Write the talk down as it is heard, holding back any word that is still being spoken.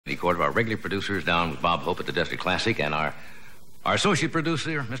Court of our regular producers down with Bob Hope at the Desert Classic, and our associate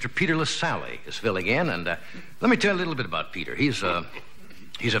producer, Mr. Peter LaSalle, is filling in. And let me tell you a little bit about Peter. He's of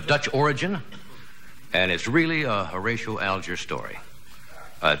Dutch origin, and it's really a Horatio Alger story.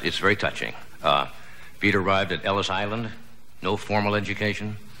 It's very touching. Peter arrived at Ellis Island, no formal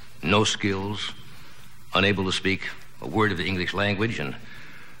education, no skills, unable to speak a word of the English language, and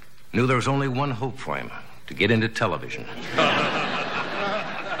knew there was only one hope for him: to get into television.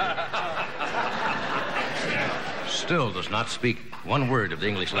 Still does not speak one word of the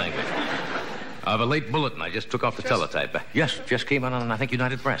English language. I have a late bulletin. I just took off the teletype. Yes, just came out on, I think,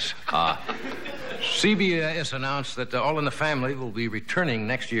 United Press. CBS announced that All in the Family will be returning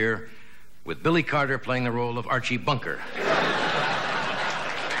next year with Billy Carter playing the role of Archie Bunker.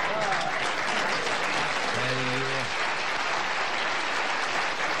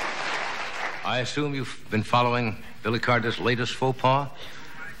 I assume you've been following Billy Carter's latest faux pas?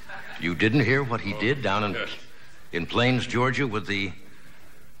 You didn't hear what he did down in Plains, Georgia, with the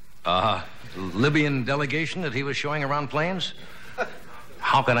Libyan delegation that he was showing around Plains?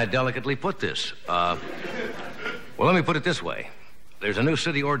 How can I delicately put this? Well, let me put it this way. There's a new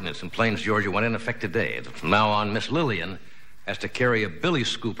city ordinance in Plains, Georgia, went in effect today. From now on, Miss Lillian has to carry a billy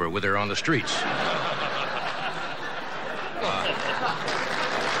scooper with her on the streets. Does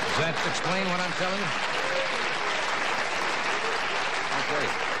that explain what I'm telling you?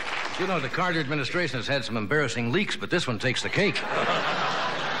 Okay. You know, the Carter administration has had some embarrassing leaks, but this one takes the cake.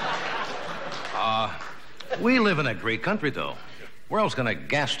 We live in a great country, though. Where else can a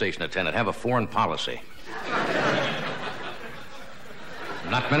gas station attendant have a foreign policy?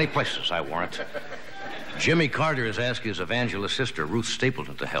 Not many places, I warrant. Jimmy Carter has asked his evangelist sister, Ruth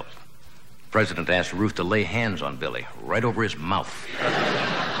Stapleton, to help. The president asked Ruth to lay hands on Billy, right over his mouth.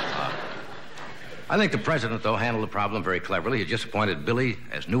 I think the president, though, handled the problem very cleverly. He just appointed Billy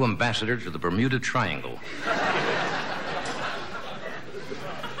as new ambassador to the Bermuda Triangle.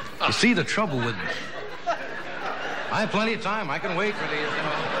 You see, the trouble with... I have plenty of time. I can wait for these, you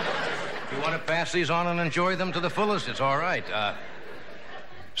know. If you want to pass these on and enjoy them to the fullest, it's all right.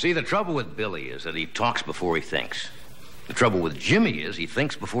 See, the trouble with Billy is that he talks before he thinks. The trouble with Jimmy is he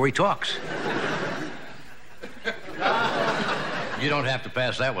thinks before he talks. You don't have to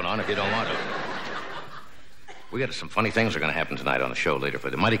pass that one on if you don't want to. We got some funny things are going to happen tonight on the show later. For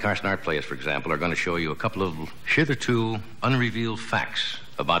the Mighty Carson Art Players, for example, are going to show you a couple of hitherto unrevealed facts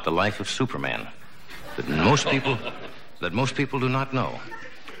about the life of Superman that most people do not know.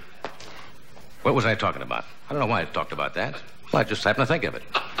 What was I talking about? I don't know why I talked about that. Well, I just happened to think of it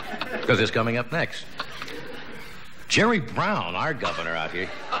because it's coming up next. Jerry Brown, our governor out here.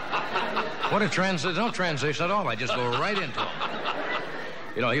 What a transition! No transition at all. I just go right into him.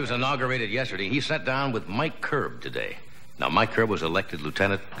 You know, he was inaugurated yesterday. He sat down with Mike Curb today. Now, Mike Curb was elected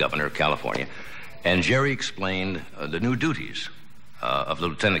lieutenant governor of California, and Jerry explained the new duties of the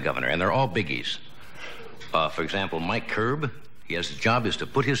lieutenant governor, and they're all biggies. For example, Mike Curb, his job is to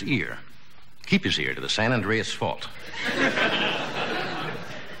keep his ear to the San Andreas Fault,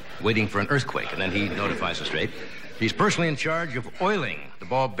 waiting for an earthquake, and then he notifies the state. He's personally in charge of oiling the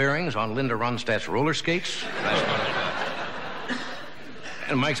ball bearings on Linda Ronstadt's roller skates.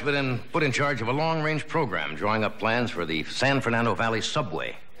 And Mike's been put in charge of a long-range program drawing up plans for the San Fernando Valley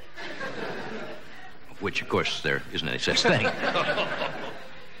subway, which, of course, there isn't any such thing.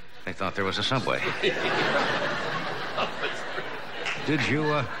 I thought there was a subway.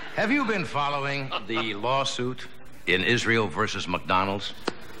 Have you been following the lawsuit in Israel versus McDonald's?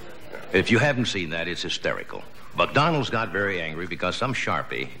 If you haven't seen that, it's hysterical. McDonald's got very angry because some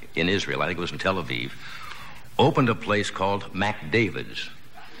sharpie in Israel, I think it was in Tel Aviv, opened a place called McDavid's,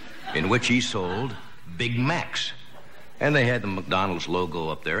 in which he sold Big Macs. And they had the McDonald's logo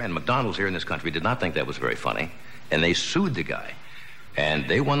up there, and McDonald's here in this country did not think that was very funny, and they sued the guy. And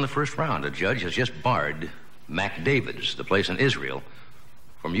they won the first round. A judge has just barred McDavid's, the place in Israel,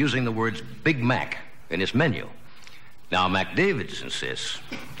 from using the words Big Mac in its menu. Now, McDavid's insists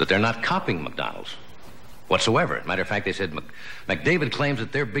that they're not copying McDonald's whatsoever. Matter of fact, they said McDavid claims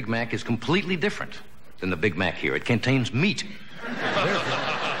that their Big Mac is completely different than the Big Mac here. It contains meat.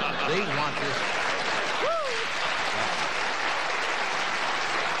 Therefore, they want this.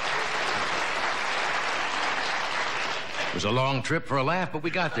 It was a long trip for a laugh, but we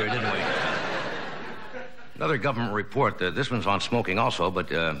got there, didn't we? Another government report. This one's on smoking also, but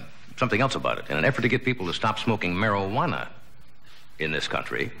something else about it. In an effort to get people to stop smoking marijuana in this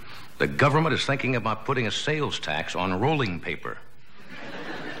country, the government is thinking about putting a sales tax on rolling paper.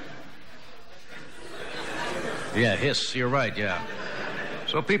 Yeah, hiss, you're right, yeah.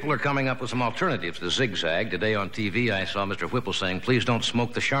 So people are coming up with some alternatives to zigzag. Today on TV, I saw Mr. Whipple saying, please don't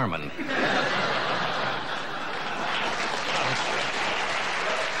smoke the Charmin.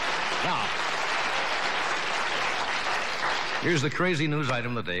 Now, here's the crazy news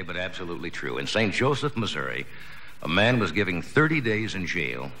item of the day, but absolutely true. In St. Joseph, Missouri, a man was given 30 days in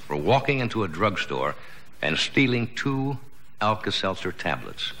jail for walking into a drugstore and stealing 2 Alka-Seltzer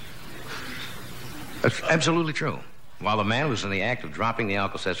tablets. That's absolutely true. While the man was in the act of dropping the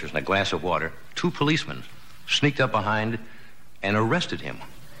Alka-Seltzers in a glass of water, 2 policemen sneaked up behind and arrested him.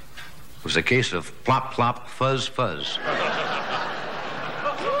 It was a case of plop, plop, fuzz, fuzz.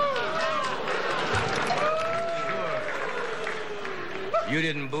 You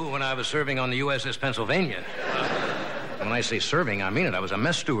didn't boo when I was serving on the USS Pennsylvania. When I say serving, I mean it. I was a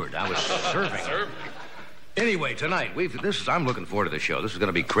mess steward. I was serving. Anyway, tonight, I'm looking forward to the show. This is going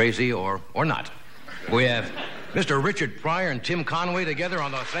to be crazy or not. We have Mr. Richard Pryor and Tim Conway together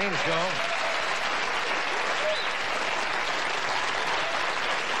on the same show.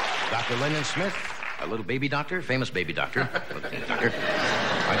 Dr. Lendon Smith, a little baby doctor, famous baby doctor.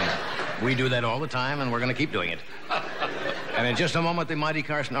 We do that all the time, and we're going to keep doing it. And in just a moment, the Mighty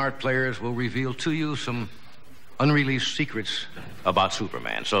Carson art players will reveal to you some unreleased secrets about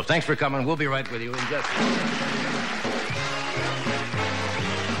Superman. So thanks for coming. We'll be right with you in just a minute.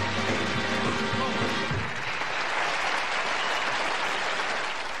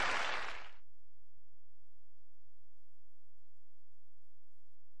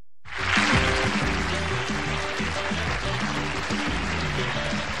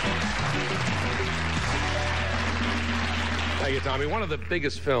 Tommy, one of the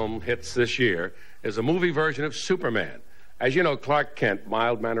biggest film hits this year is a movie version of Superman. As you know, Clark Kent,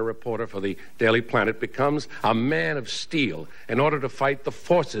 mild-mannered reporter for the Daily Planet, becomes a man of steel in order to fight the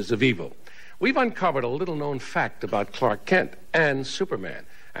forces of evil. We've uncovered a little-known fact about Clark Kent and Superman.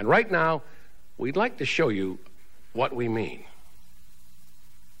 And right now, we'd like to show you what we mean.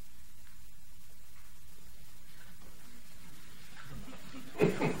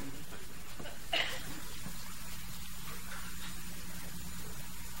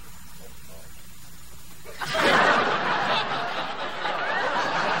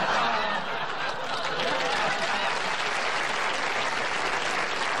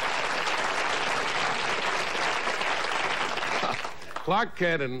 Clark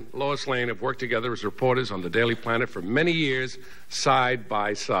Kent and Lois Lane have worked together as reporters on the Daily Planet for many years, side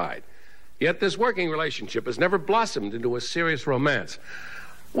by side. Yet this working relationship has never blossomed into a serious romance.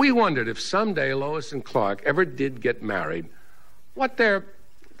 We wondered if someday Lois and Clark ever did get married, what their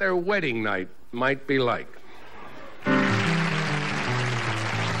wedding night might be like.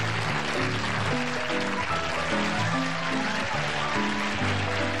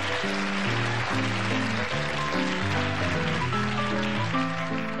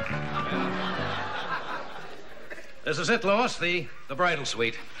 This is it, Lois, the bridal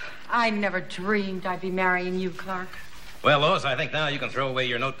suite. I never dreamed I'd be marrying you, Clark. Well, Lois, I think now you can throw away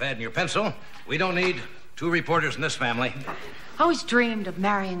your notepad and your pencil. We don't need 2 reporters in this family. I always dreamed of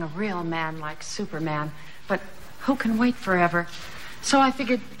marrying a real man like Superman, but who can wait forever? So I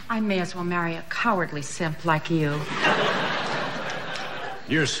figured I may as well marry a cowardly simp like you.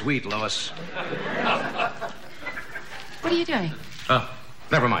 You're sweet, Lois. What are you doing? Oh,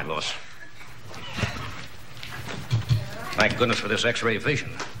 never mind, Lois. Thank goodness for this X-ray vision.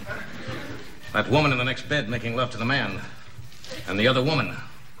 That woman in the next bed making love to the man. And the other woman.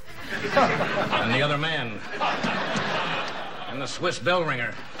 And the other man. And the Swiss bell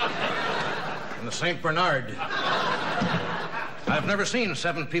ringer. And the St. Bernard. I've never seen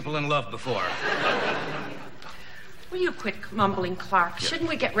 7 people in love before. Will you quit mumbling, Clark? Yeah. Shouldn't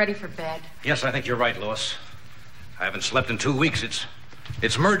we get ready for bed? Yes, I think you're right, Lois. I haven't slept in 2 weeks.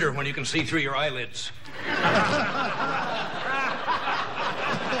 It's murder when you can see through your eyelids.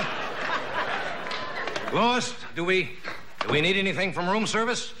 Lois, do we need anything from room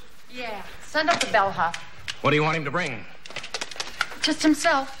service? Yeah. Send up the bellhop. What do you want him to bring? Just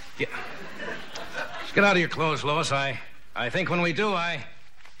himself. Yeah. Just get out of your clothes, Lois. I think when we do, I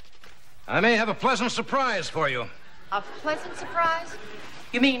may have a pleasant surprise for you. A pleasant surprise?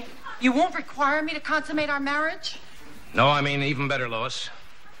 You mean you won't require me to consummate our marriage? No, I mean even better, Lois.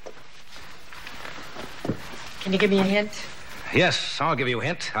 Can you give me a hint? Yes, I'll give you a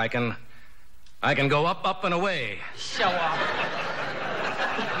hint. I can go up, up, and away. Show off.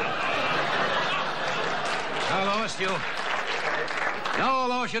 Now,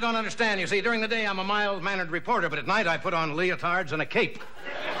 Lois, you don't understand. You see, during the day, I'm a mild-mannered reporter, but at night, I put on leotards and a cape.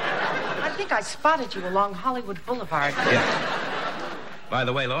 I think I spotted you along Hollywood Boulevard. Yeah. By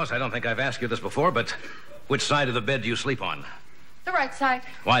the way, Lois, I don't think I've asked you this before, but which side of the bed do you sleep on? The right side.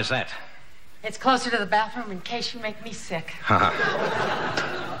 Why's that? It's closer to the bathroom in case you make me sick.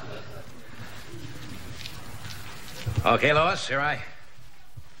 Okay, Lois, here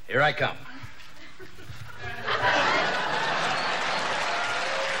I come.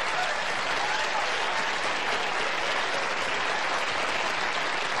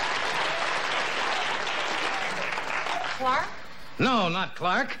 Clark? No, not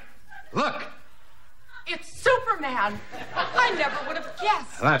Clark. Look. It's Superman. I never would have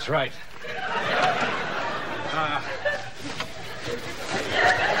guessed. That's right.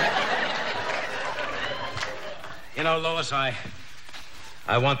 You know, Lois, I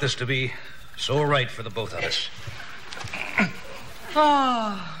want this to be so right for the both of us.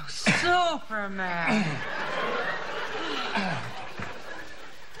 Oh, Superman.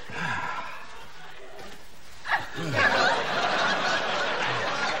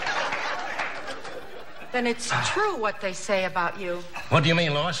 Then it's true what they say about you. What do you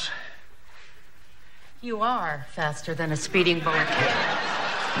mean, Lois? You are faster than a speeding bullet.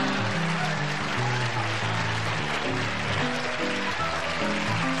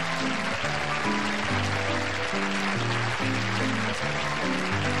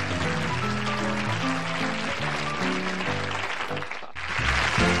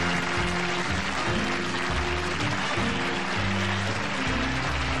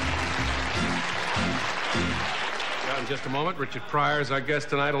 Just a moment. Richard Pryor is our guest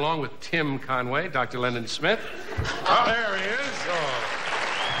tonight, along with Tim Conway, Dr. Lendon Smith. Oh, there he is.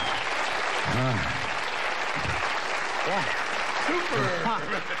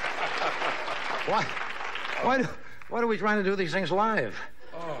 Why are we trying to do these things live?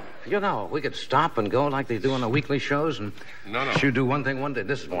 Oh. You know, we could stop and go like they do on the weekly shows and you do one thing one day.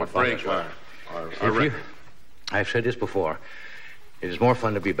 This is more fun. I've said this before. It is more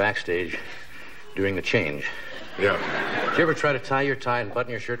fun to be backstage during the change. Yeah. Did you ever try to tie your tie and button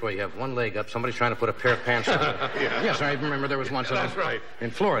your shirt while you have one leg up? Somebody's trying to put a pair of pants on. Yeah. Yes, I remember there was once right.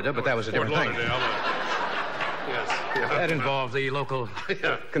 in Florida, but that was a different thing. Yes. Yeah. That involved the local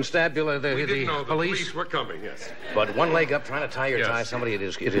constabulary, the police. Police were coming, yes. But one leg up trying to tie your tie, somebody, it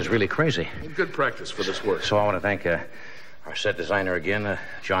is really crazy. Good practice for this work. So I want to thank our set designer again,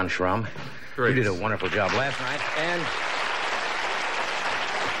 John Schramm. Great. He did a wonderful job last night.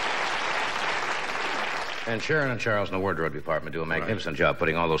 And Sharon and Charles in the wardrobe department do a magnificent job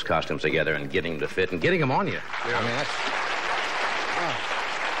putting all those costumes together and getting them to fit and getting them on you. Yeah. I mean, that's...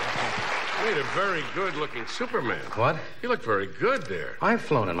 You made a very good-looking Superman. What? You look very good there. I've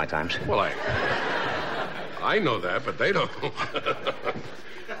flown in my times. Well, I know that, but they don't.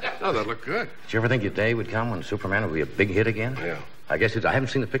 No, that looked good. Did you ever think your day would come when Superman would be a big hit again? Yeah. I guess I haven't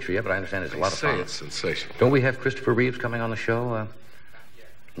seen the picture yet, but I understand it's a lot of fun. It's sensational. Don't we have Christopher Reeves coming on the show?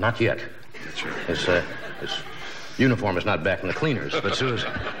 Not yet. That's right. His uniform is not back from the cleaners, but as soon as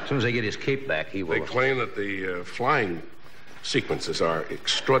they get his cape back, he will... They claim that the flying sequences are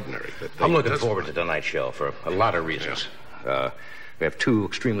extraordinary. I'm looking forward to tonight's show for a lot of reasons. Yeah. We have two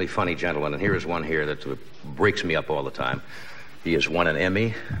extremely funny gentlemen, and here is one here that breaks me up all the time. He has won an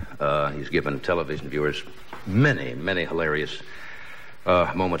Emmy. He's given television viewers many, many hilarious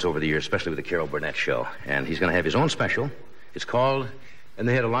moments over the years, especially with the Carol Burnett show. And he's going to have his own special. It's called... And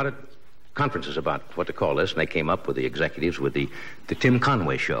they had a lot of conferences about what to call this, and they came up with the executives with the Tim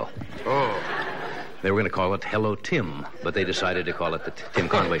Conway show. Oh. They were going to call it Hello, Tim, but they decided to call it the Tim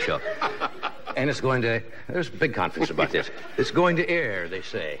Conway show. And it's going to... There's a big conference about this. It's going to air, they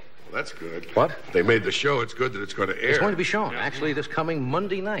say. Well, that's good. What? They made the show. It's good that it's going to air. It's going to be shown, actually, this coming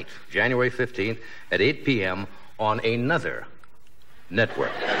Monday night, January 15th, at 8 p.m. on another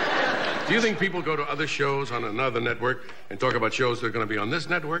network. Do you think people go to other shows on another network and talk about shows that are going to be on this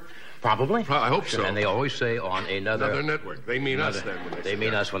network? Probably. I hope so. And they always say on another network. They mean us then when they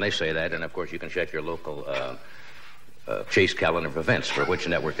mean us when they say that. And, of course, you can check your local Chase calendar of events for which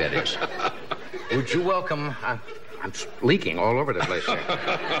network that is. Would you welcome... I'm leaking all over the place here.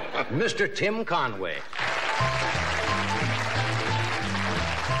 Mr. Tim Conway.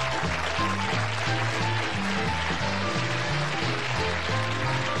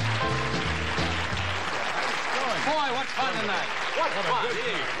 Boy, what's fun tonight? What fun?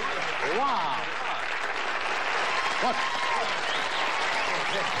 Wow. What?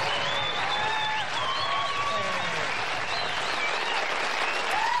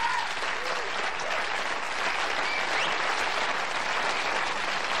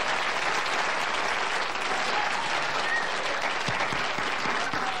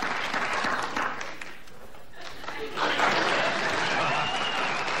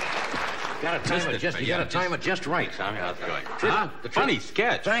 You got to time it just right. I mean, how's it going? The funny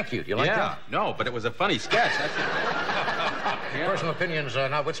sketch. Thank you. Do you like that? No, but it was a funny sketch. That's it. Personal opinions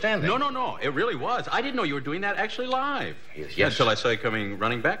notwithstanding. No. It really was. I didn't know you were doing that actually live. Yes. Yeah, until I saw you coming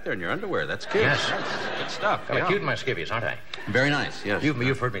running back there in your underwear. That's good. Yes. That's good stuff. Kind of cute in my skivvies, aren't I? Very nice, yes.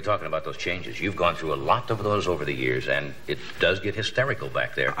 You've heard me talking about those changes. You've gone through a lot of those over the years, and it does get hysterical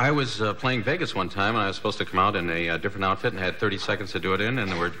back there. I was playing Vegas one time, and I was supposed to come out in a different outfit and had 30 seconds to do it in,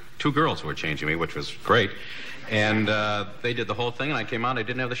 and there were 2 girls who were changing me, which was great. And they did the whole thing, and I came out, I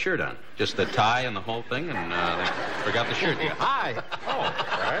didn't have the shirt on. Just the tie and the whole thing, and they forgot the shirt. Hi! Oh, all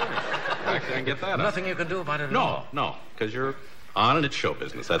right. I couldn't get that Nothing you can do about it at all. No, because you're on and it's show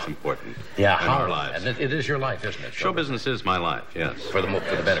business. That's important. Yeah, in our lives. And it is your life, isn't it? Show business is my life, yes. For the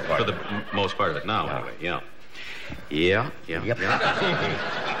better part. For the most part of it now, anyway, yeah. Yep.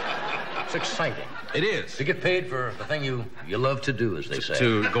 Yeah. It's exciting. It is. To get paid for the thing you love to do, as they say.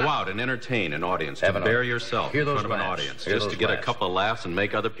 To go out and entertain an audience, to bear yourself in front of an audience, just to get a couple of laughs and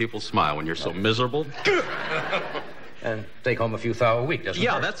make other people smile when you're so miserable. And take home a few thou a week, doesn't it?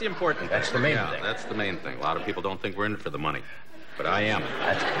 Yeah, that's the important thing. That's the main thing. Yeah, that's the main thing. A lot of people don't think we're in it for the money, but I am.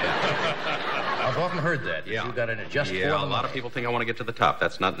 I've often heard that. Yeah. You got in it just for the money. A lot of people think I want to get to the top.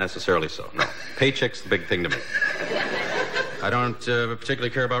 That's not necessarily so. No. Paycheck's the big thing to me. I don't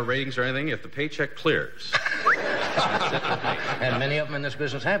particularly care about ratings or anything. If the paycheck clears. And many of them in this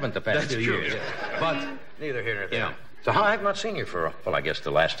business haven't the past 2 years. But neither here nor there. Yeah. So how I've not seen you for, I guess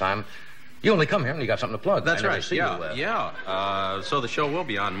the last time. You only come here when you got something to plug. That's right. See Yeah. So the show will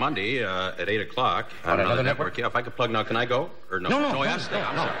be on Monday at 8 o'clock. On another network? Yeah, if I could plug now, can I go? Or no? No, I have to stay.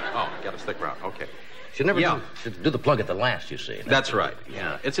 I'm no. sorry. Oh, got to stick around. Okay. You never do the plug at the last, you see. That's right.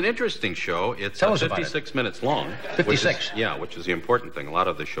 Yeah. It's an interesting show. It's Tell us 56 minutes long. 56? Which is the important thing. A lot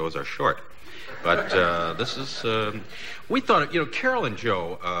of the shows are short. But this is, we thought, Carol and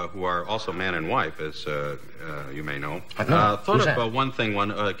Joe, who are also man and wife, as you may know, thought of one thing,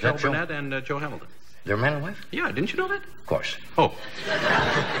 Carol Burnett and Joe Hamilton. They're man and wife? Yeah, didn't you know that? Of course. Oh.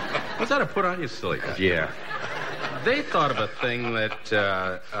 Was that a put on, you silly guy? Yeah. They thought of a thing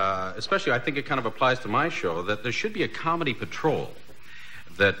that, especially I think it kind of applies to my show, that there should be a comedy patrol.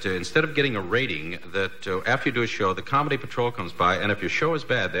 That instead of getting a rating, that after you do a show, the comedy patrol comes by, and if your show is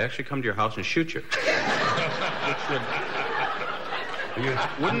bad, they actually come to your house and shoot you.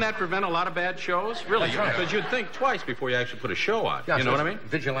 Wouldn't that prevent a lot of bad shows? Really? Because you'd think twice before you actually put a show on. Yeah, you know what I mean?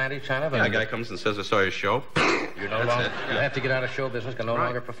 Vigilante kind of. Yeah, a guy comes and says, I saw your show. You have to get out of show business, can no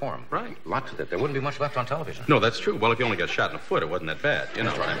longer perform. Right. Lots of it. There wouldn't be much left on television. No, that's true. Well, if you only got shot in the foot, it wasn't that bad. You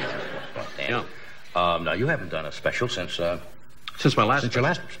know what I mean? Yeah. Now, you haven't done a special since my last your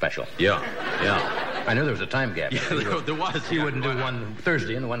last special. Yeah. I knew there was a time gap. Yeah, there was. You wouldn't do one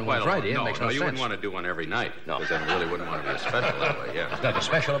Thursday and one Friday. It makes no sense. You wouldn't want to do one every night. No. Because then really wouldn't want to be a special that way, yeah. There's nothing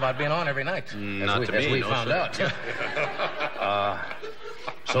special about being on every night. Not to me, as we found out.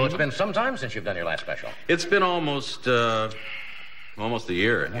 So it's been some time since you've done your last special. It's been almost a year. Almost a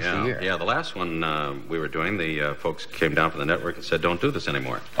year. Yeah, the last one we were doing, the folks came down from the network and said, don't do this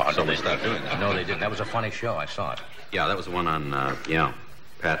anymore. So they stopped doing that. No, they didn't. That was a funny show. I saw it. Yeah, that was the one on,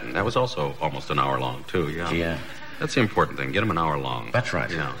 Patton. That was also almost an hour long, too, Yeah. That's the important thing. Get them an hour long. That's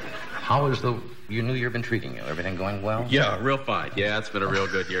right. Yeah. How is your New Year been treating you? Everything going well? Yeah, real fine. Yeah, it's been a real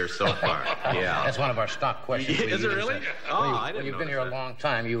good year so far. Yeah. That's one of our stock questions. Is it really? I didn't know. You've been here a long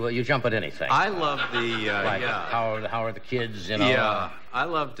time. You jump at anything. I love the, How are the kids, Yeah, I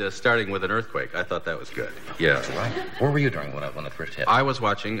loved starting with an earthquake. I thought that was good. Yeah. That's right. Where were you during when it first hit? I was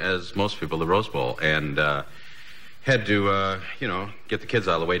watching, as most people, the Rose Bowl, and had to, get the kids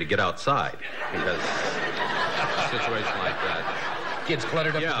out of the way to get outside. Because a situation like that. Kids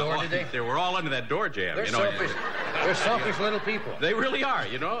cluttered up the door, did they? They were all under that door jam. They're selfish. They're selfish little people. They really are,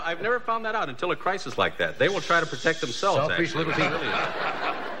 I've never found that out until a crisis like that. They will try to protect themselves, selfish little people.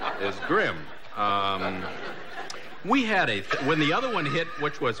 It is grim. We had when the other one hit,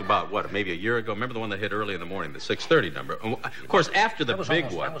 which was about, maybe a year ago. Remember the one that hit early in the morning, the 6:30 number? Of course, after the big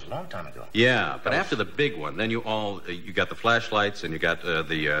one. That was a long time ago. Yeah, but after the big one, then you got the flashlights and you got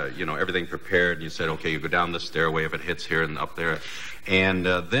everything prepared. And you said, okay, you go down the stairway if it hits here and up there. And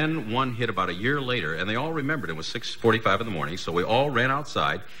then one hit about a year later, and they all remembered it was 6:45 in the morning. So we all ran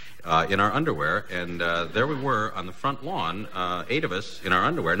outside. In our underwear, and there we were on the front lawn, 8 of us in our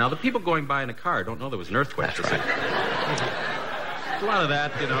underwear. Now, the people going by in a car don't know there was an earthquake. That's right. A lot of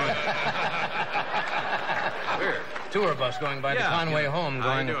that, Weird. Tour bus going by the Conway home going...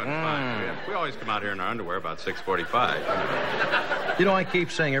 How you doing? Fine. We always come out here in our underwear about 6:45. I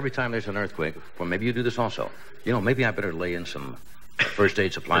keep saying every time there's an earthquake, well, maybe you do this also, maybe I better lay in some... first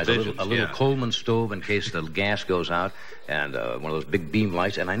aid supplies, a little Coleman stove in case the gas goes out, and one of those big beam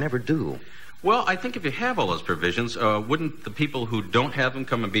lights, and I never do. Well, I think if you have all those provisions, wouldn't the people who don't have them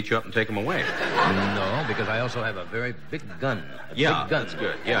come and beat you up and take them away? No, because I also have a very big gun. Big gun. That's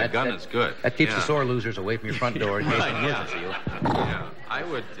good. Yeah, a gun is good. That keeps the sore losers away from your front door in case of emergency. Yeah, I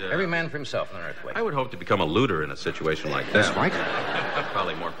would... Every man for himself in an earthquake. I would hope to become a looter in a situation like that. That's right. That's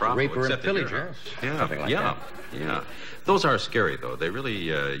probably more profitable. Raper and except that you're- pillager. Yeah, Something like that. Yeah. Those are scary, though. They really,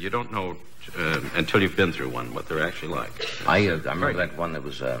 you don't know until you've been through one what they're actually like. I remember that one that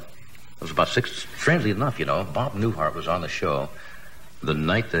was... It was about 6... Strangely enough, you know, Bob Newhart was on the show the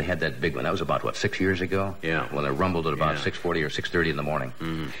night they had that big one. That was about, 6 years ago? Yeah. When it rumbled at about 6:40 or 6:30 in the morning.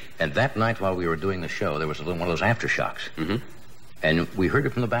 Mm-hmm. And that night while we were doing the show, there was one of those aftershocks. Mm-hmm. And we heard it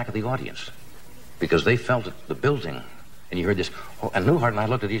from the back of the audience because they felt it, the building. And you heard this... Oh, and Newhart and I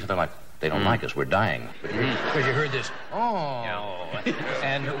looked at each other like, they don't like us, we're dying. Because you heard this,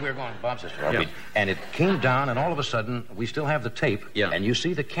 and we were going, Bob says, and it came down, and all of a sudden, we still have the tape, and you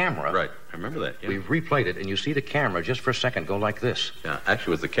see the camera. Right, I remember that. Yeah. We've replayed it, and you see the camera just for a second go like this. Yeah,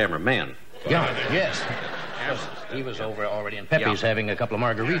 actually, it was the cameraman. Yeah, yes. He was over already in Pepe's having a couple of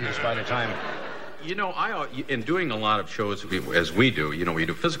margaritas by the time... You know, in doing a lot of shows, as we do, you know, we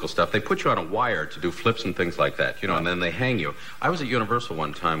do physical stuff, they put you on a wire to do flips and things like that, you know, and then they hang you. I was at Universal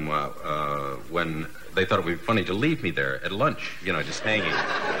one time when they thought it would be funny to leave me there at lunch, you know, just hanging,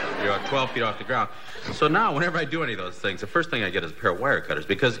 12 feet off the ground. So now, whenever I do any of those things, the first thing I get is a pair of wire cutters,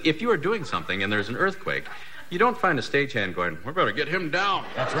 because if you are doing something and there's an earthquake, you don't find a stagehand going, we're going to get him down.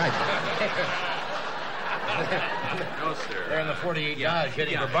 That's right. No, sir. They're in the 48 Dodge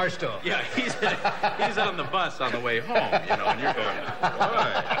heading for Barstow. Yeah, he's on the bus on the way home, you know, and you're going,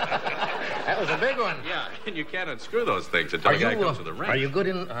 boy. That was a big one. Yeah, and you can't unscrew those things until the guy comes to the ring. Are you good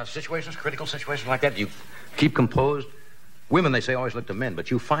in situations, critical situations like that? Do you keep composed? Women, they say, always look to men,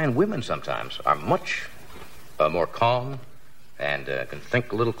 but you find women sometimes are much more calm and can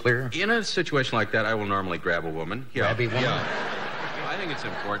think a little clearer. In a situation like that, I will normally grab a woman. Grab a woman? Yeah. I think it's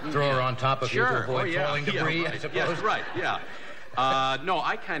important. Throw her on top of you to avoid falling debris, right. I suppose. Yes, right, yeah. No,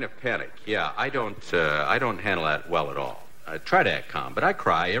 I kind of panic. Yeah, I don't handle that well at all. I try to act calm, but I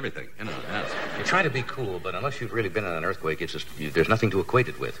cry, everything. You know, you try to be cool, but unless you've really been in an earthquake, it's just, there's nothing to equate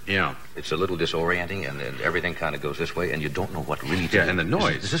it with. Yeah. It's a little disorienting, and everything kind of goes this way, and you don't know what really to do. Yeah, and the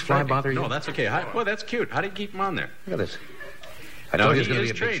noise. Does this fly bother you? No, that's okay. Well, that's cute. How do you keep him on there? Look at this. I know he's going to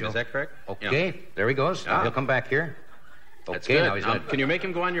be a big show. Is that correct? Okay, yeah. There he goes. Now he'll come back here. Okay, that's good. Now he's going to... Can you make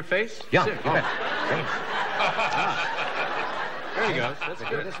him go on your face? Yeah, you bet. There he goes. That's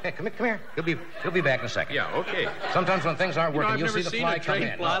good. Hey, come here. He'll be back in a second. Yeah, okay. Sometimes when things aren't working, I've you'll never see the seen fly a come train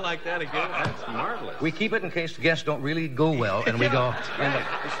in. fly like that again. That's marvelous. We keep it in case the guests don't really go well, and we go...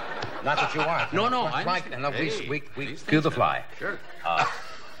 Not that you are. No, we cue the fly. Sure.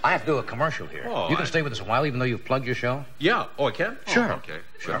 I have to do a commercial here. You can stay with us a while, even though you've plugged your show? Yeah. Oh, I can? Sure. Oh, okay.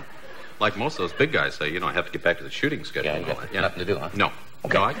 Sure. Like most of those big guys say, I have to get back to the shooting schedule. Yeah, you got nothing to do, huh? No.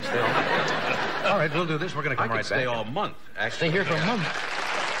 Okay. No, I can stay all night. All right, we'll do this. We're going to come right back. I can stay all month, actually. Stay here for a month.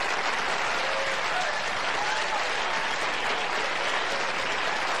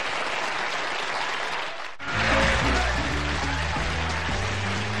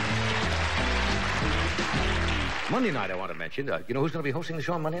 Monday night, I want to mention, you know who's going to be hosting the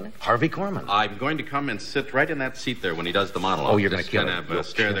show on Monday night? Harvey Korman. I'm going to come and sit right in that seat there when he does the monologue. Oh, you're going to kill him.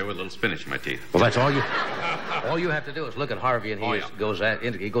 Stare there with a little spinach in my teeth. Well, that's all you... All you have to do is look at Harvey, and he goes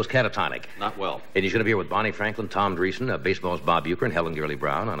catatonic. Not well. And he's going to be here with Bonnie Franklin, Tom Dreesen, baseball's Bob Uecker, and Helen Gurley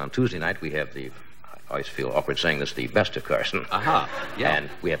Brown. And on Tuesday night, we have I always feel awkward saying this, the best of Carson. Aha, yeah. And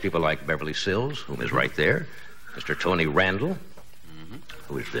we have people like Beverly Sills, whom is right there, Mr. Tony Randall,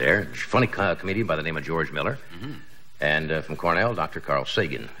 who is there, funny comedian by the name of George Miller. And from Cornell, Dr. Carl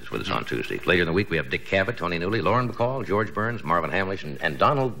Sagan is with us on Tuesday. Later in the week, we have Dick Cavett, Tony Newley, Lauren Bacall, George Burns, Marvin Hamlish, and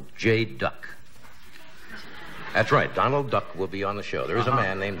Donald J. Duck. That's right. Donald Duck will be on the show. There is a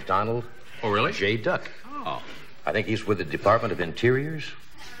man named Donald J. Duck. Oh. I think he's with the Department of Interiors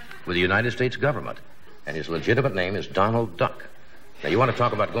with the United States government. And his legitimate name is Donald Duck. Now, you want to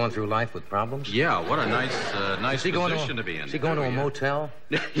talk about going through life with problems? Yeah, what a nice position to be in. Is he going to a motel?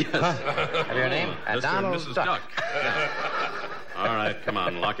 Yes. Have your name? Mr. Donald and Mrs. Duck. All right, come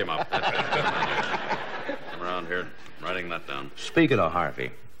on, lock him up. Come around here, writing that down. Speaking of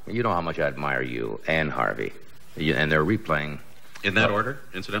Harvey, you know how much I admire you and Harvey. And they're replaying... In that order,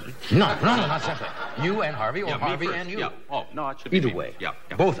 incidentally? No, not simply. You and Harvey, or Harvey first. and you. Yeah. Oh, no, it should be Either me. way. Yeah.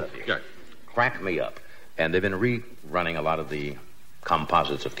 Both of you. Yeah. Crack me up. And they've been rerunning a lot of the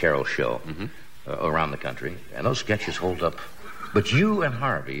composites of Carol's show around the country. And those sketches hold up. But you and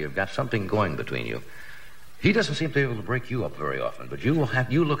Harvey have got something going between you. He doesn't seem to be able to break you up very often, but you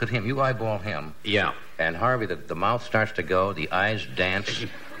look at him, you eyeball him. Yeah. And Harvey, the mouth starts to go, the eyes dance,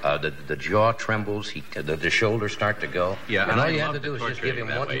 the jaw trembles, the shoulders start to go. Yeah, and all you have to do is just give him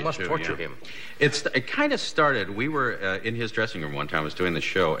one. You must torture him. It kind of started. We were in his dressing room one time. I was doing the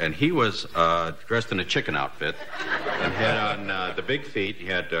show, and he was dressed in a chicken outfit and had on the big feet. He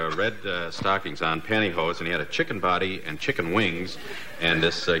had red stockings on, pantyhose, and he had a chicken body and chicken wings and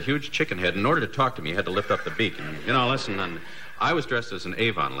this huge chicken head. In order to talk to me, he had to lift up the beak. And listen. And I was dressed as an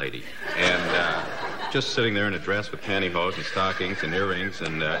Avon lady, and just sitting there in a dress with pantyhose and stockings and earrings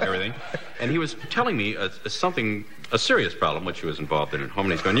and everything. And he was telling me a serious problem which he was involved in at home.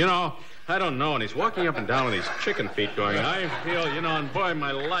 And he's going, I don't know. And he's walking up and down with these chicken feet going, I feel, and boy,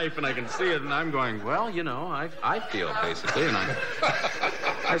 my life, and I can see it. And I'm going, well, I feel, basically. And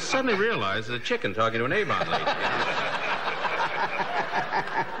I suddenly realized that a chicken talking to an Avon lady.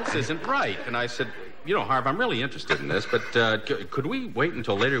 This isn't right. And I said, Harv, I'm really interested in this, but could we wait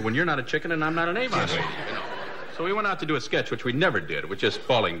until later when you're not a chicken and I'm not an Avon lady? So we went out to do a sketch, which we never did, which is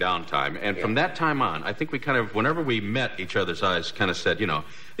falling down time. And from that time on, I think we kind of, whenever we met each other's eyes, kind of said,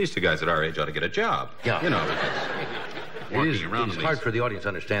 these two guys at our age ought to get a job. Yeah. It's hard for the audience to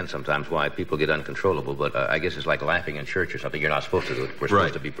understand sometimes why people get uncontrollable, but I guess it's like laughing in church or something. You're not supposed to do it. We're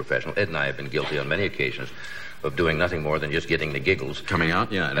supposed to be professional. Ed and I have been guilty on many occasions of doing nothing more than just getting the giggles. Coming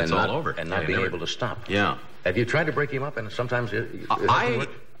out, and it's all over. And not being able to stop. Yeah. Have you tried to break him up, and sometimes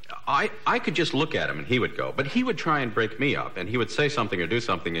I could just look at him and he would go, but he would try and break me up, and he would say something or do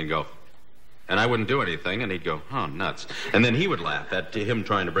something and go, and I wouldn't do anything, and he'd go, oh, nuts. And then he would laugh at him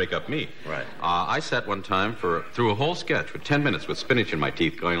trying to break up me. Right. I sat one time through a whole sketch for 10 minutes with spinach in my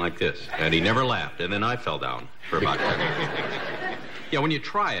teeth going like this, and he never laughed, and then I fell down for about 10 minutes. Yeah, when you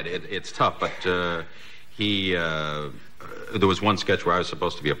try it, it's tough, but there was one sketch where I was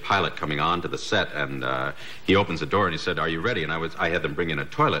supposed to be a pilot coming on to the set, and he opens the door and he said, "Are you ready?" And I had them bring in a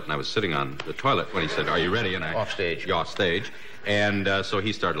toilet, and I was sitting on the toilet when he said, "Are you ready?" And off stage. And so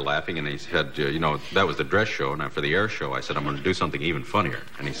he started laughing, and he said, that was the dress show. Now, for the air show, I said, I'm going to do something even funnier.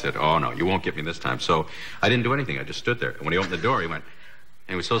 And he said, oh, no, you won't get me this time. So I didn't do anything. I just stood there. And when he opened the door, he went,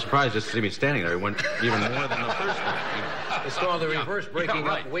 and he was so surprised just to see me standing there. He went even more than the first time. It's called the reverse breaking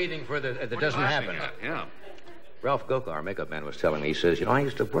up, waiting for that doesn't happen. Yeah. Ralph Goka, our makeup man, was telling me, he says, I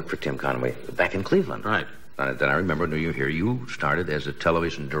used to work for Tim Conway back in Cleveland. Right. And then I remember New Year here, you started as a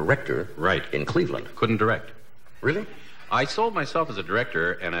television director in Cleveland. Couldn't direct. Really? I sold myself as a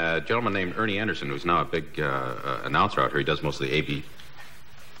director, and a gentleman named Ernie Anderson, who's now a big announcer out here. He does most of the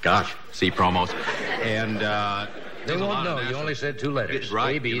C promos. And they won't know. You only said two letters.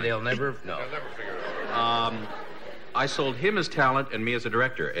 Right. AB, they'll never know. They'll never figure it out. I sold him as talent and me as a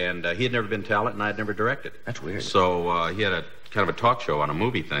director, and he had never been talent, and I had never directed. That's weird. So he had a kind of a talk show on a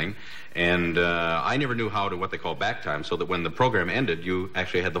movie thing, and I never knew how to what they call back time, so that when the program ended, you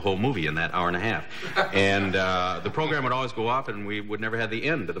actually had the whole movie in that hour and a half. And the program would always go off, and we would never have the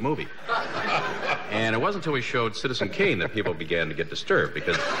end of the movie. And it wasn't until we showed Citizen Kane that people began to get disturbed,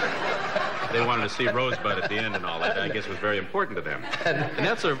 because they wanted to see Rosebud at the end and all that. I guess was very important to them. And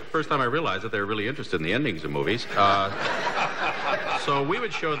that's the first time I realized that they were really interested in the endings of movies. So we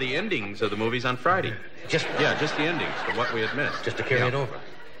would show the endings of the movies on Friday. Just the endings of what we had missed. Just to carry it over.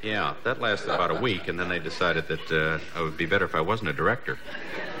 Yeah, that lasted about a week, and then they decided that it would be better if I wasn't a director.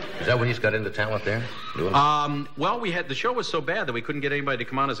 Is that when you got into talent there? Well, the show was so bad that we couldn't get anybody to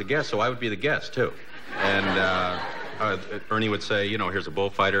come on as a guest, so I would be the guest, too. And Ernie would say, here's a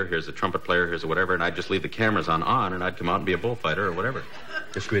bullfighter, here's a trumpet player, here's a whatever, and I'd just leave the cameras on, and I'd come out and be a bullfighter or whatever.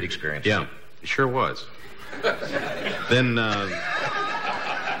 Just great experience. Yeah, it sure was. Then...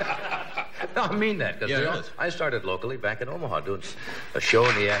 No, I mean that. Because I started locally back in Omaha doing a show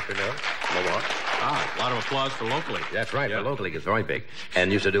in the afternoon. A lot of applause for locally. That's right. For locally, it's very big.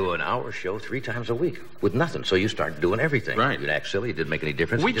 And used to do an hour show 3 times a week with nothing. So you start doing everything. Right. You'd act silly. It didn't make any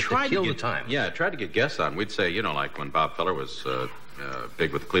difference. We just tried to kill to the time. Yeah, tried to get guests on. We'd say, like when Bob Feller was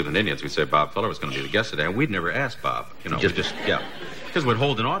big with the Cleveland Indians, we'd say Bob Feller was going to be the guest today, and we'd never ask Bob. Because we'd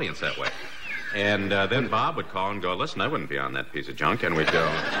hold an audience that way. And then Bob would call and go, listen, I wouldn't be on that piece of junk. And we'd go,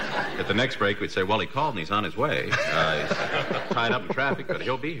 at the next break, we'd say, well, he called and he's on his way. He's tied up in traffic, but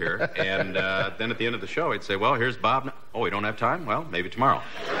he'll be here. And then at the end of the show, he'd say, well, here's Bob. Oh, we don't have time? Well, maybe tomorrow.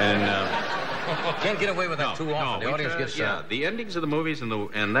 And can't get away with that too often. The audience gets... the endings of the movies and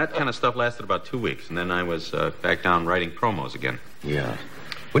that kind of stuff lasted about 2 weeks. And then I was back down writing promos again. Yeah.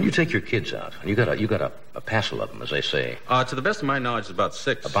 When you take your kids out, and you got a passel of them, as they say. To the best of my knowledge, it's about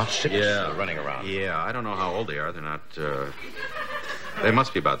 6. About 6? Yeah. Running around. Yeah, I don't know how old they are. They're not... they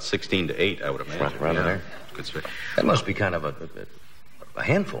must be about 16 to 8, I would imagine. Around there? Good space. That must be kind of a a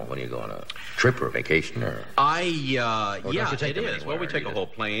handful when you go on a trip or a vacation or... Yeah, it is. anywhere, Well, we take a whole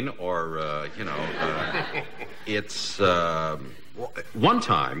plane or, it's... one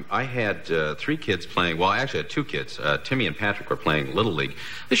time, I had 3 kids playing... Well, I actually had 2 kids. Timmy and Patrick were playing Little League.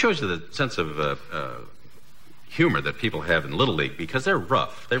 This shows you the sense of humor that people have in Little League because they're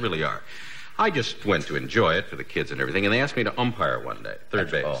rough. They really are. I just went to enjoy it for the kids and everything, and they asked me to umpire one day,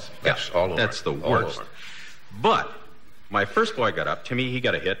 third base. All over. That's the worst. But my first boy got up, Timmy, he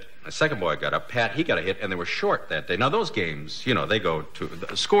got a hit. My second boy got up, Pat, he got a hit, and they were short that day. Now, those games, they go to...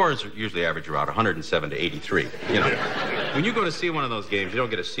 The scores usually average around 107 to 83, When you go to see one of those games, you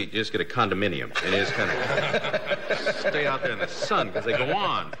don't get a seat, you just get a condominium. And you just kind of stay out there in the sun because they go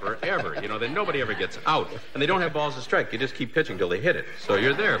on forever. Then nobody ever gets out. And they don't have balls to strike. You just keep pitching till they hit it. So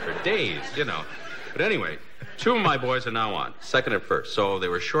you're there for days, But anyway, 2 of my boys are now on, second and first. So they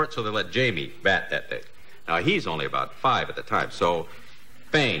were short, so they let Jamie bat that day. Now, he's only about 5 at the time, so...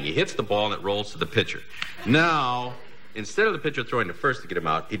 Bang, he hits the ball and it rolls to the pitcher. Now, instead of the pitcher throwing to first to get him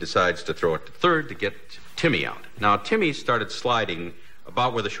out, he decides to throw it to third to get Timmy out. Now, Timmy started sliding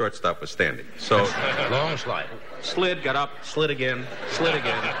about where the shortstop was standing. So long slide. Slid, got up, slid again, slid.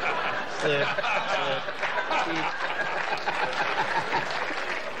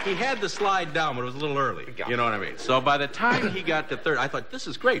 He had the slide down, but it was a little early. You know what I mean? So by the time he got to third, I thought, this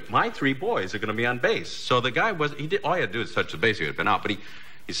is great. My 3 boys are going to be on base. So the guy all he had to do was touch the base. He would have been out. But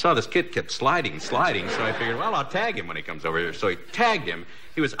he saw this kid kept sliding. So I figured, well, I'll tag him when he comes over here. So he tagged him.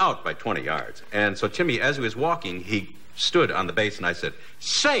 He was out by 20 yards. And so Timmy, as he was walking, he stood on the base, and I said,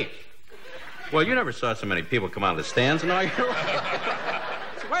 safe. Well, you never saw so many people come out of the stands and all.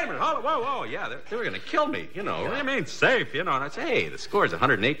 Wait a minute, whoa, yeah, they were going to kill me, What do you mean, safe, And I say, hey, the score's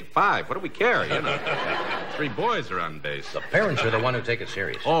 108 to 5. What do we care, 3 boys are on base. The parents are the one who take it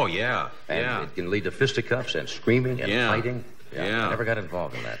serious. Oh, yeah, and it can lead to fisticuffs and screaming and fighting. Yeah. I never got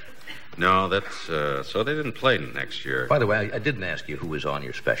involved in that. No, that's, so they didn't play next year. By the way, I didn't ask you who was on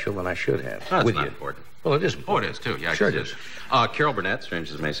your special, and I should have. That's with not you. important. Well, it is important. Oh, it is, too. Yeah, sure it is. Carol Burnett, strange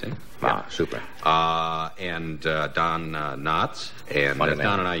as it may seem. Ah, super. And Don Knotts. And Funny man.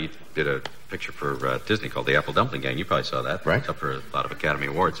 Don and I did a picture for Disney called The Apple Dumpling Gang. You probably saw that. Right. It's up for a lot of Academy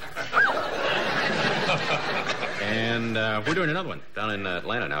Awards. And we're doing another one down in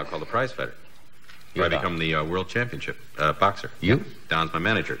Atlanta now called The Prize Fighter. Where I become the world championship boxer. You? Don's my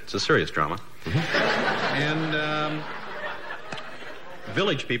manager. It's a serious drama. And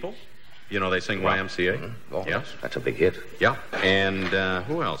Village People. They sing YMCA. Mm-hmm. Oh, yeah. That's a big hit. Yeah. And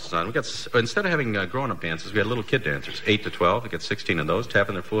who else? We got instead of having grown-up dances, we had little kid dancers, 8 to 12. We got 16 of those,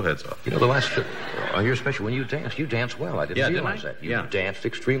 tapping their fool heads off. The last on your special, when you dance well. I didn't realize that. You danced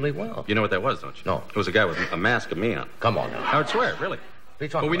extremely well. You know what that was, don't you? No. It was a guy with a mask of me on. Come on now. I would swear, really.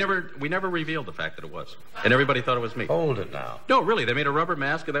 But we never revealed the fact that it was, and everybody thought it was me. Hold it now. No, really, they made a rubber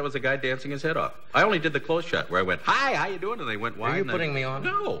mask, and that was a guy dancing his head off. I only did the close shot where I went, "Hi, how you doing?" And they went, "Why?" Are you putting me on?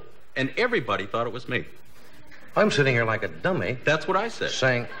 No. And everybody thought it was me. I'm sitting here like a dummy. That's what I said.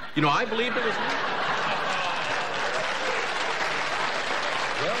 Saying, I believed it was me.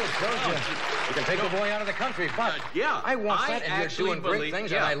 Well, it shows you can take a boy out of the country, but I want that, and you're doing great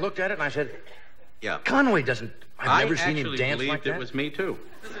things. And I looked at it and I said, Conway doesn't. I've never seen him dance like that. It was me too.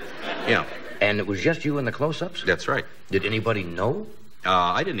 Yeah. And it was just you in the close-ups? That's right. Did anybody know?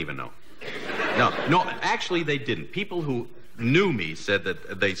 I didn't even know. No, actually they didn't. People who knew me said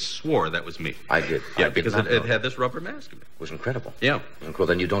that they swore that was me. I did. Yeah, because it had this rubber mask. It was incredible. Yeah. Well,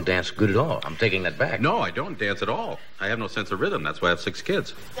 then you don't dance good at all. I'm taking that back. No, I don't dance at all. I have no sense of rhythm. That's why I have 6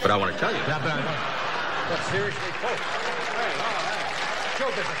 kids. But I want to tell you. But seriously, folks. Hey, show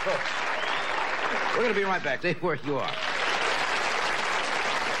business, folks. We're going to be right back. Stay where you are.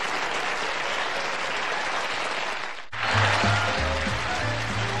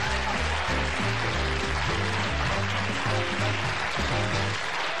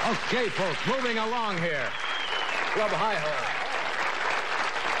 Okay, folks, moving along here. Club Hi-Ho.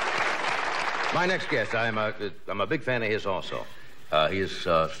 My next guest, I'm a big fan of his also. He is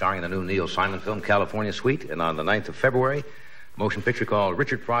starring in the new Neil Simon film, California Suite, and on the 9th of February, a motion picture called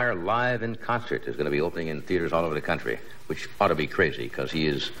Richard Pryor Live in Concert is going to be opening in theaters all over the country, which ought to be crazy, because he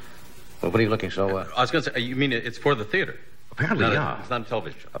is... Well, what are you looking so... I was going to say, you mean it's for the theater? Apparently, yeah. It's not a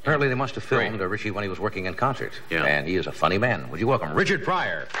television show. Apparently, they must have filmed Richie when he was working in concert. Yeah. And he is a funny man. Would you welcome Richard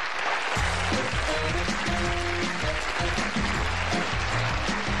Pryor?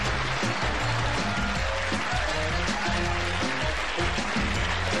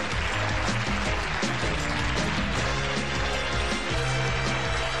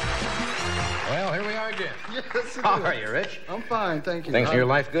 Well, here we are again. How are you, Rich? I'm fine, thank you. Things in your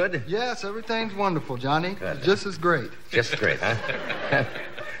life good? Yes, everything's wonderful, Johnny. Good. Just as great. Just great, huh?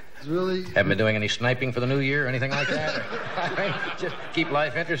 It's really... Haven't been doing any sniping for the new year or anything like that? Just keep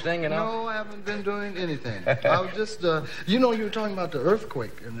life interesting, you know? No, I haven't been doing anything. I was just, you were talking about the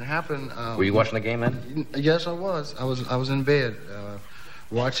earthquake, and it happened... Were you watching the game then? Yes, I was. I was in bed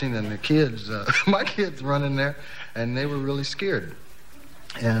watching, and the kids, my kids running there, and they were really scared.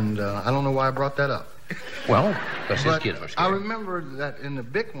 And I don't know why I brought that up. Well, because his kids were scared. I remember that in the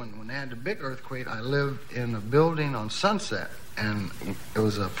big one, when they had the big earthquake, I lived in a building on Sunset, and it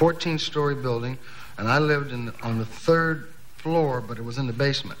was a 14-story building, and I lived on the 3rd floor, but it was in the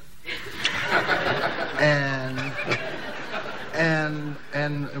basement. and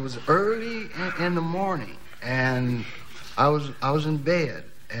it was early in the morning, and I was in bed,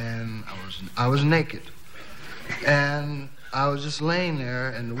 and I was naked, and I was just laying there,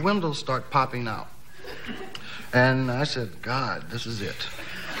 and the windows start popping out. And I said, God, this is it.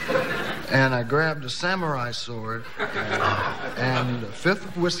 And I grabbed a samurai sword and a fifth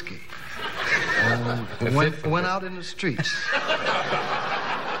of whiskey and went out in the streets.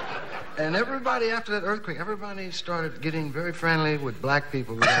 And everybody, after that earthquake, everybody started getting very friendly with black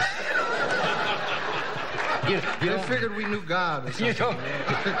people because they figured we knew God or something.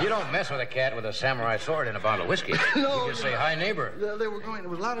 You don't mess with a cat with a samurai sword and a bottle of whiskey. No, You just say, hi, neighbor. There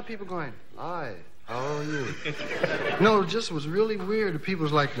was a lot of people going, hi. How are you? No, it just was really weird. The people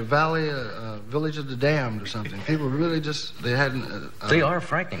was like the village of the damned or something. People really they hadn't... They are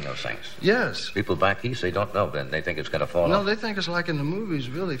frightening, those things. Yes. People back east, they don't know. They think it's going to fall off. No, they think it's like in the movies,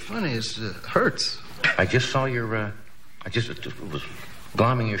 really funny. It hurts. I just saw your... it was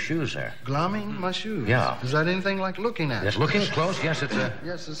glomming your shoes there. Glomming my shoes? Yeah. Is that anything like looking at? Yes, looking close. Yes, it's a...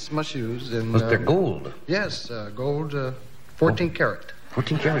 Yes, it's my shoes. And, they're gold. Yes, gold, 14 karat.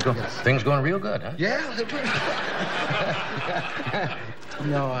 14 karat gold. Yes. Things going real good, huh? Yeah, they're doing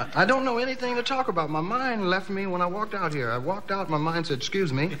No, I don't know anything to talk about. My mind left me when I walked out here. I walked out, my mind said,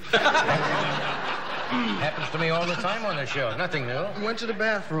 excuse me. Happens to me all the time on this show. Nothing new. Went to the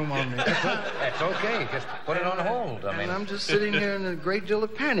bathroom on me. That's okay. Just put it on hold. I mean, and I'm just sitting here in a great deal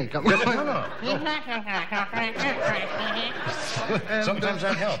of panic. I'm Sometimes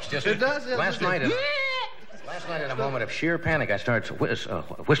that helps. Just it does. Last night, in a moment of sheer panic, I started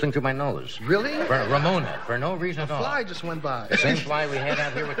whistling through my nose. Really? For Ramona, for no reason at all. A fly just went by. The same fly we had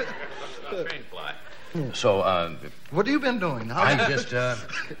out here with... Train fly. So, what have you been doing? I just,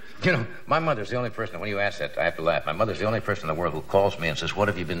 my mother's the only person, when you ask that, I have to laugh. My mother's the only person in the world who calls me and says, what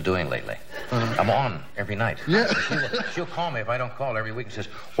have you been doing lately? I'm on every night. Yeah. She'll call me if I don't call every week and says,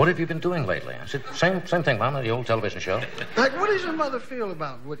 what have you been doing lately? I said, same thing, Mama, the old television show. Like, what does your mother feel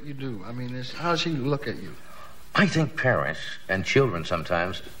about what you do? I mean, how does she look at you? I think parents and children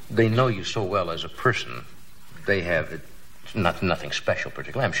sometimes, they know you so well as a person. They have nothing special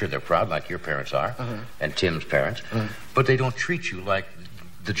particularly. I'm sure they're proud like your parents are and Tim's parents. But they don't treat you like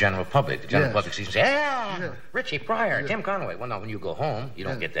the general public. The general public sees and say, Richie, Pryor, Tim Conway. Well, now, when you go home, you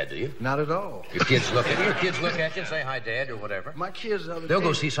don't get that, do you? Not at all. Your kids look at you and say, hi, Dad, or whatever. My kids... They'll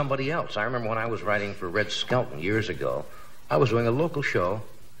go see somebody else. I remember when I was writing for Red Skelton years ago, I was doing a local show.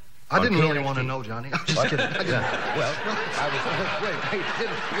 I didn't really want to know, Johnny. I'm just kidding. Well, you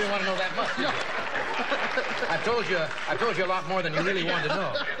didn't want to know that much. No. I told you a lot more than you really wanted to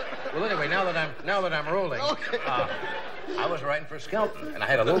know. Well, anyway, now that I'm rolling, I was writing for Skelton, and I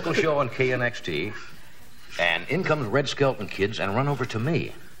had a local show on KNXT, and in comes Red Skelton kids and run over to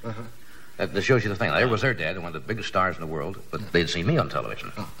me. That shows you the thing. There was their dad, one of the biggest stars in the world, but they'd seen me on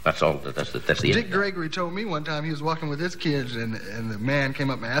television. That's all. That's the Dick Gregory told me one time he was walking with his kids, and the man came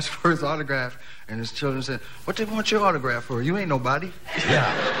up and asked for his autograph, and his children said, "What they want your autograph for? You ain't nobody." Yeah.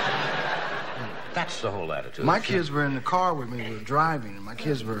 That's the whole attitude. My kids were in the car with me. We were driving, and my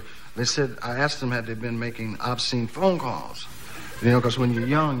kids were. They said, I asked them had they been making obscene phone calls. You know, because when you're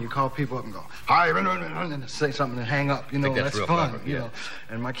young, you call people up and go, hi, and say something and hang up. You know, that's fun. Clever, you know,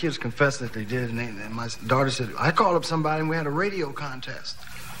 and my kids confessed that they did, and my daughter said, I called up somebody and we had a radio contest.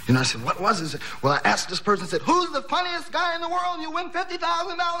 You know, I said, what was it? Well, I asked this person, said, who's the funniest guy in the world? And you win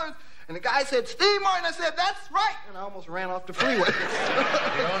 $50,000. And the guy said, Steve Martin. I said, that's right. And I almost ran off the freeway.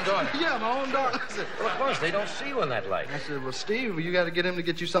 Your own daughter? Yeah, my own daughter. I said, well, of course, they don't see you in that light. I said, well, Steve, you got to get him to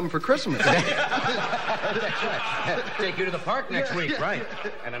get you something for Christmas. That's right. Take you to the park next week, right?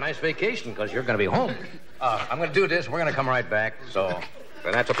 And a nice vacation, because you're going to be home. I'm going to do this. We're going to come right back. So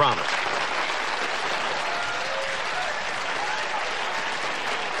that's a promise.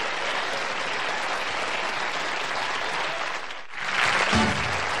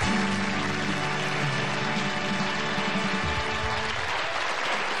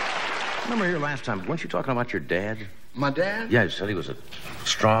 remember here last time, weren't you talking about your dad? My dad? Yeah, you said he was a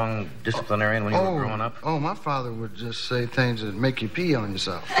strong disciplinarian when you were growing up. Oh, my father would just say things that make you pee on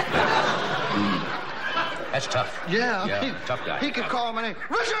yourself. That's tough. Yeah, tough guy. He could call my name.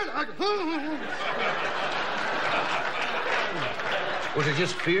 Richard! Was it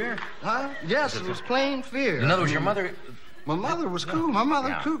just fear? Huh? Yes, it was plain fear. In other words, your mother... My mother was cool. My mother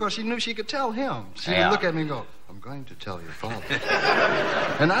was cool because she knew she could tell him. She would look at me and go, I'm going to tell your father.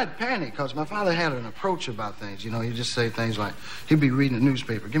 And I'd panic because my father had an approach about things. You know, he'd just say things like, he'd be reading a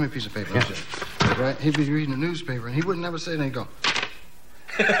newspaper. Give me a piece of paper. Yeah. Right? He'd be reading a newspaper and he wouldn't never say anything. He'd go,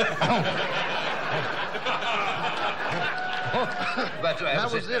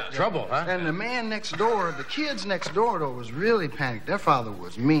 that was it. Trouble, huh? And the man next door, the kids next door, though, was really panicked. Their father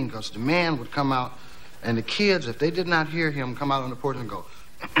was mean because the man would come out, and the kids, if they did not hear him, come out on the porch and go.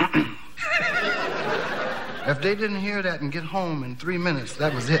 If they didn't hear that and get home in 3 minutes,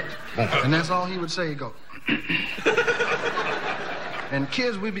 that was it. And that's all he would say. He'd go. And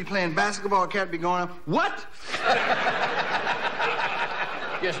kids, we'd be playing basketball, cat would be going, what?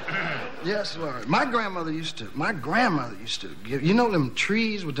 Yes. Yes, Lord. My grandmother used to give, you know them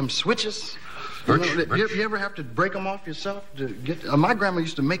trees with them switches? Birch. You ever have to break them off yourself to get, my grandma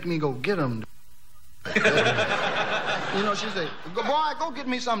used to make me go get them. You know, she'd say, boy, go get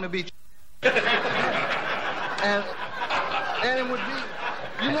me something to beat you. And it would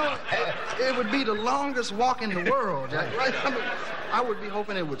be, you know, it would be the longest walk in the world. Right? I mean, I would be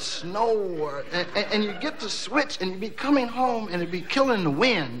hoping it would snow, and you get the switch, and you'd be coming home, and it'd be killing the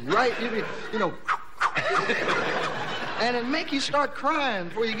wind, right? You'd be, you know, and it'd make you start crying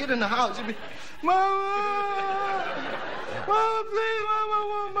before you get in the house. You'd be, Mama, Mama, please,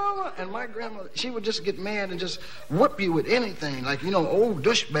 Mama. And my grandmother, she would just get mad and just whip you with anything, like, you know, old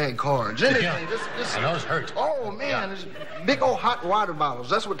douchebag cards, anything. Yeah. And those hurt. Oh, man, big old hot water bottles.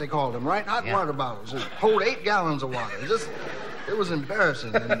 That's what they called them, right? Hot water bottles. It hold 8 gallons of water. It was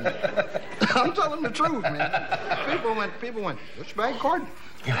embarrassing. And I'm telling the truth, man. People went, douchebag card?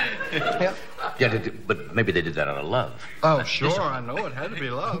 Yeah. Yeah, but maybe they did that out of love. Oh, sure, I know. It had to be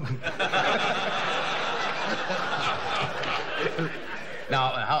love. Now,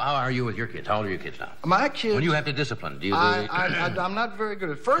 how are you with your kids? How old are your kids now? My kids... When you have to discipline, do you... I'm not very good.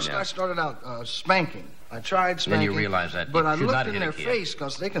 At first, I started out spanking. I tried spanking. Then you realize that but I should looked not in hit their a kid. face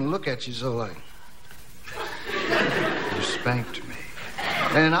because they can look at you so like... You spanked me.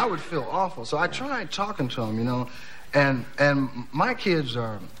 And I would feel awful. So I tried talking to them, you know. And my kids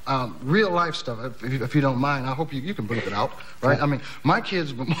are real life stuff, if you don't mind. I hope you can bleep it out, right? I mean, my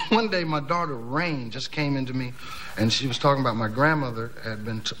kids, one day my daughter Rain just came into me, and she was talking about my grandmother had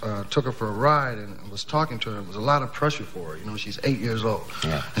been, took her for a ride and was talking to her. It was a lot of pressure for her. You know, she's 8 years old.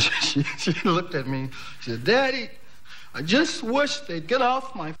 Yeah. And she looked at me, she said, Daddy, I just wish they'd get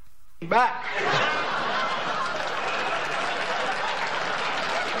off my back.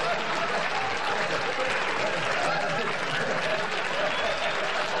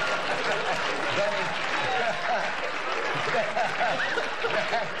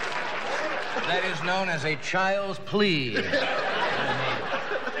 That is known as a child's plea. Of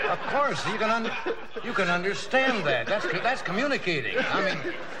course, you can understand that. That's communicating. I mean,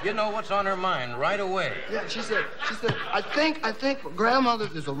 you know what's on her mind right away. Yeah, she said, I think grandmother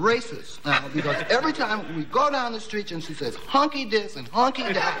is a racist now because every time we go down the street and she says, hunky this and hunky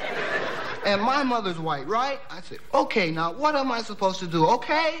that. And my mother's white, right? I said, okay, now what am I supposed to do?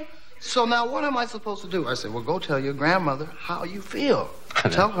 Okay? So now what am I supposed to do? I said, well, go tell your grandmother how you feel.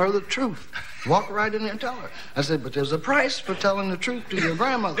 Tell her the truth. Walk right in there and tell her. I said, but there's a price for telling the truth to your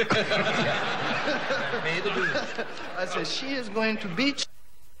grandmother. I said, she is going to beat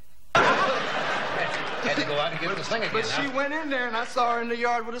you. Had to go out and give her the thing again. But she went in there and I saw her in the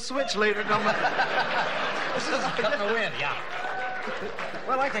yard with a switch later. This is cutting the wind, yeah.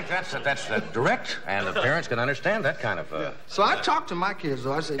 Well, I think that's direct, and the parents can understand that kind of... So I talked to my kids,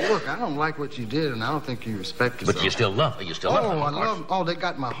 though. I said, look, I don't like what you did, and I don't think you respect yourself. But you still love them, of course. Oh, they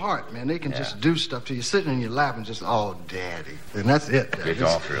got my heart, man. They can just do stuff to you, sitting in your lap and just, oh, Daddy. And that's it. It's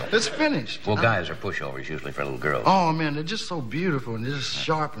all through. It's finished. Well, guys are pushovers usually for little girls. Oh, man, they're just so beautiful, and they're just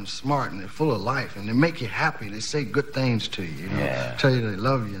sharp and smart, and they're full of life, and they make you happy. They say good things to you, you know? Yeah. Tell you they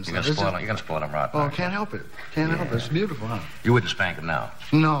love you and stuff. You're going to spoil them right. Oh, can't help it. Can't help it. It's beautiful, huh? You wouldn't spank them now?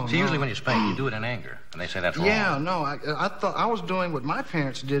 No, See, usually when you spank, you do it in anger, and they say that's wrong. Yeah, no, I thought I was doing what my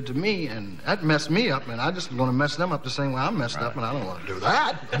parents did to me, and that messed me up, and I just want to mess them up the same way I'm messed up, and I don't want to do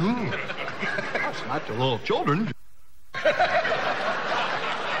that. That's not the little children.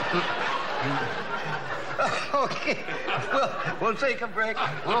 Okay, we'll take a break.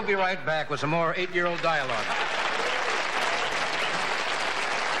 We'll be right back with some more 8-year-old dialogue.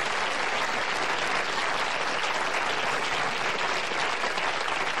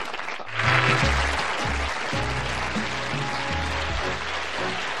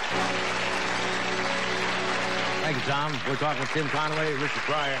 Tom. We're talking with Tim Conway, Richard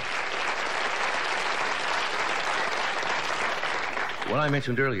Pryor. When I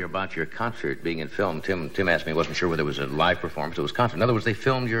mentioned earlier about your concert being in film, Tim asked me, wasn't sure whether it was a live performance or it was concert. In other words, they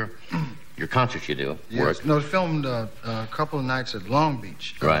filmed your concerts you do. Yes. No, it filmed a couple of nights at Long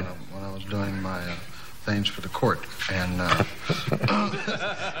Beach. Right. When I was doing my things for the court. And,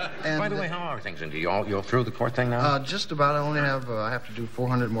 by the way, how are things? And you're through the court thing now? Just about. I have to do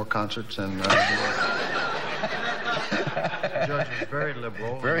 400 more concerts, and the judge was very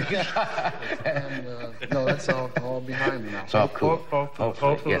liberal. Very good. And no, that's all behind me now. It's all cool.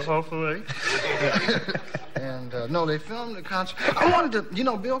 Hopefully. And no, they filmed the concert. I wanted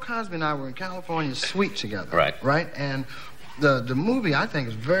to, Bill Cosby and I were in California Suite together. Right. Right? And the movie, I think,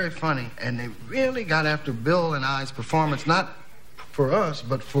 is very funny, and they really got after Bill and I's performance, not for us,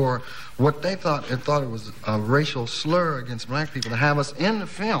 but for what they thought. It was a racial slur against black people to have us in the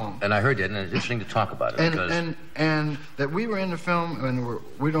film. And I heard that, and it's interesting to talk about it. And that we were in the film, and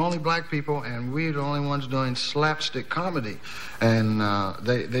we're the only black people, and we're the only ones doing slapstick comedy. And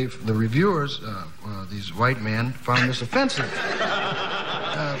the reviewers, these white men, found this offensive.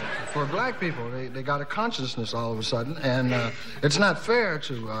 For black people, they got a consciousness all of a sudden, and it's not fair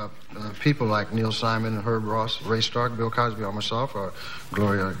to people like Neil Simon and Herb Ross, Ray Stark, Bill Cosby, or myself, or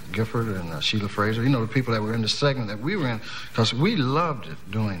Gloria Gifford and Sheila Fraser. The people that were in the segment that we were in, because we loved it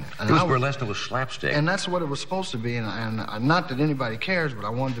doing it. And it was burlesque, it was slapstick. And that's what it was supposed to be, and not that anybody cares, but I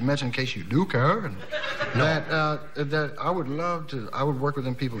wanted to mention, in case you do care, that I would love to, I would work with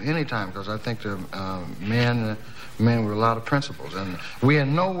them people anytime, because I think they're men with a lot of principles, and we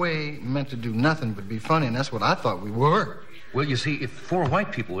in no way meant to do nothing but be funny, and that's what I thought we were. Well, you see, if 4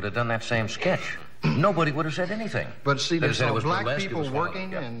 white people would have done that same sketch, nobody would have said anything. But see, they saw black burlesque, people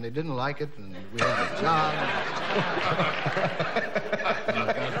working, and they didn't like it, and we had a job.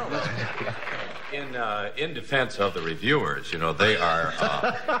 In defense of the reviewers, they are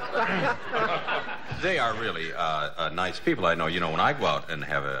they are really nice people. I know, when I go out and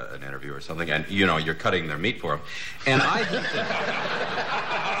have an interview or something, and you're cutting their meat for them, and I think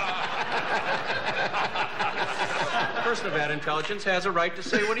a person of that intelligence has a right to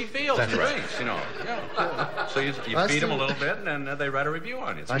say what he feels and thinks, So you feed them a little bit, and then they write a review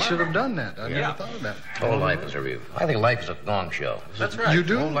on it. I should have done that. I never thought of that. Whole life is a review. I think life is a gong show. That's right. You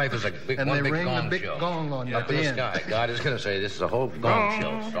do? Whole life is a big, and one they big ring gong the big show. gong on you Up at the in the end. sky. God is going to say, this is a whole gong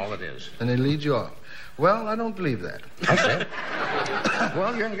show. That's all it is. And they lead you off. Well, I don't believe that. I say.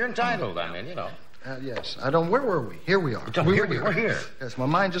 Well, you're entitled, Yes. I don't. Where were we? Here we are. We're here. Yes, my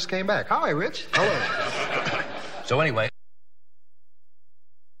mind just came back. Hi, Rich. Hello. So anyway.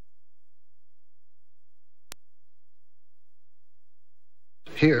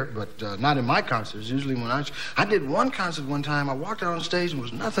 Here, but not in my concerts. Usually when I did one concert one time, I walked out on stage and there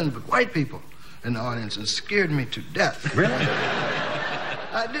was nothing but white people in the audience, and it scared me to death. Really?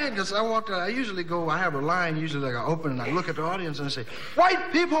 I did, because I walked out. I have a line usually like I open and I look at the audience and I say,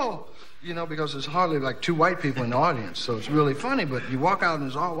 "White people!" Because there's hardly like 2 white people in the audience, so it's really funny, but you walk out and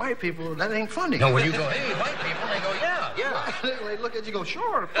there's all white people, that ain't funny. No, when you go, "Hey, white people," they go, yeah. They look at you and go,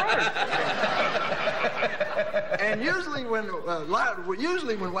 "Sure, of course." And usually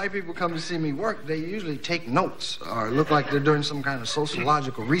when white people come to see me work, they usually take notes or look like they're doing some kind of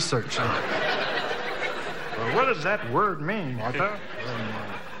sociological research. Well, what does that word mean, Martha?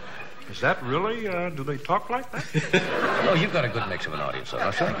 Is that really, do they talk like that? Oh, you've got a good mix of an audience, though,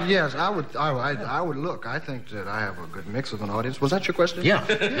 don't you? Yes, I would look. I think that I have a good mix of an audience. Was that your question? Yeah.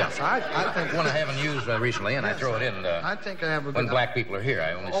 Yes, I think one I haven't used recently, and I throw it in I think I have a good... when black people are here.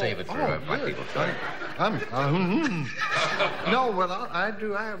 I only save it for black people. No, well, I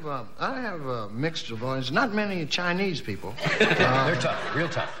do. I have a mixture of audience. Not many Chinese people. They're tough, real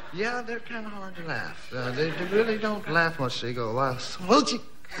tough. Yeah, they're kind of hard to laugh. They really don't laugh much. They go, "Well,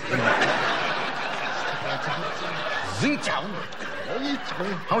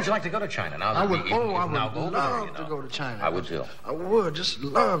 How would you like to go to China? Now I would love to go to China. I would too. I would, just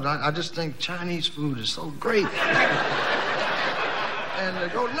love. I just think Chinese food is so great. And they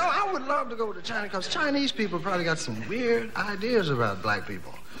go, no, I would love to go to China, because Chinese people probably got some weird ideas about black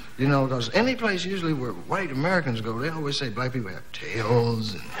people. Because any place usually where white Americans go, they always say black people have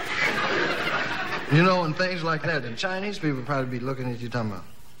tails and, and things like that. And Chinese people probably be looking at you talking about,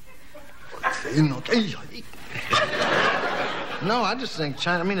 no, I just think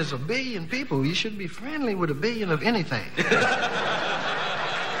China, it's 1 billion people. You should be friendly with 1 billion of anything.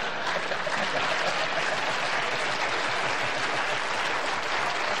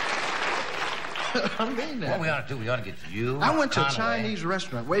 I mean that. What we ought to do, we ought to get you. I went to a Chinese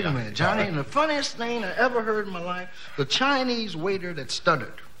restaurant. Wait a minute, Johnny, and the funniest thing I ever heard in my life, the Chinese waiter that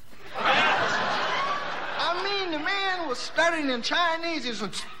stuttered. I mean the man was stuttering in Chinese. He was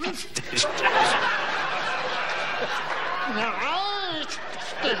like,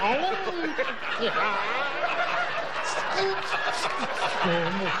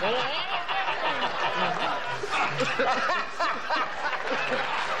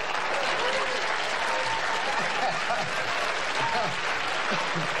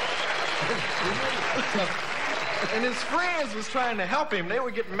 and his friends was trying to help him. They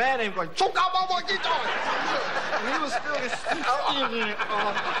were getting mad at him, going, choke out my boy, get on. And he was still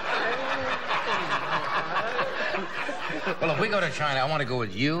Well, if we go to China, I want to go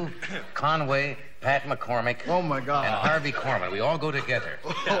with you, Conway, Pat McCormick. Oh, my God. And Harvey Korman. We all go together.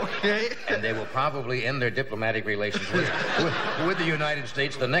 Okay. And they will probably end their diplomatic relations with the United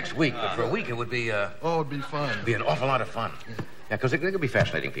States the next week. But for a week, it would be... it'd be fun. It'd be an awful lot of fun. Yeah, because they could be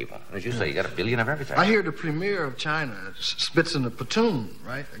fascinating people. As you say, you got a billion of everything. I hear the premier of China spits in a platoon,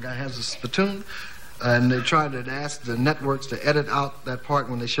 right? The guy has a spittoon, and they tried to ask the networks to edit out that part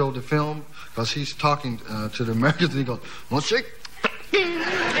when they showed the film, because he's talking to the Americans, and he goes, "One shake."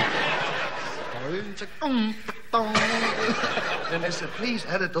 And they said, please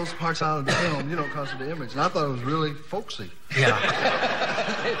edit those parts out of the film, because of the image. And I thought it was really folksy. Yeah.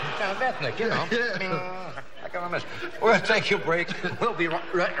 Sounds ethnic, Yeah. I got my mess. We'll take a break. We'll be right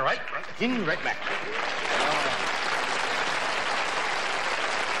back.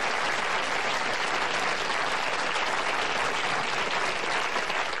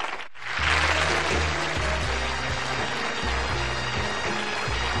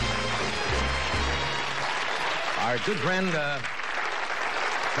 Our good friend,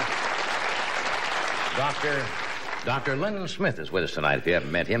 Dr. Lendon Smith is with us tonight. If you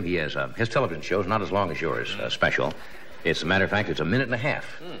haven't met him, he has his television show's not as long as yours, special. It's a matter of fact, it's a minute and a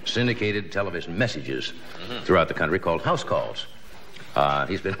half. Syndicated television messages throughout the country called House Calls.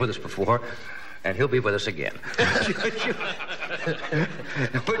 He's been with us before, and he'll be with us again.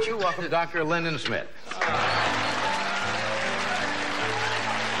 Would you welcome Dr. Lendon Smith?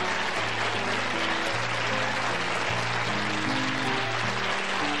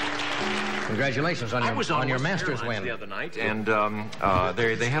 Congratulations on your master's win the other night, and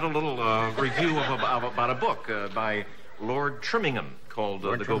they had a little review of about a book by Lord Trimmingham called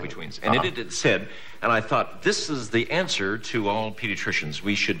The Go-Betweens. And it said, and I thought, this is the answer to all pediatricians.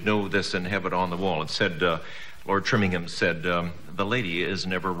 We should know this and have it on the wall. It said, Lord Trimmingham said, the lady is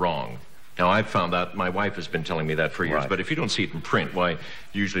never wrong. Now, I've found that, my wife has been telling me that for years, right. But if you don't see it in print, why, you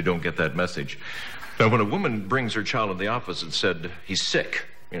usually don't get that message. Now, when a woman brings her child in the office and said, he's sick,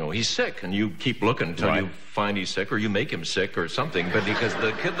 he's sick, and you keep looking until you find he's sick, or you make him sick or something, but because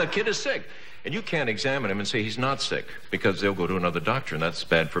the kid is sick. And you can't examine him and say he's not sick, because they'll go to another doctor, and that's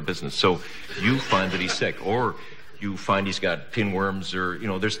bad for business. So you find that he's sick, or you find he's got pinworms, or,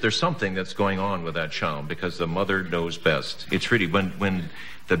 there's something that's going on with that child, because the mother knows best. It's really, when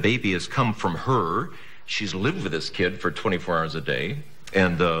the baby has come from her, she's lived with this kid for 24 hours a day,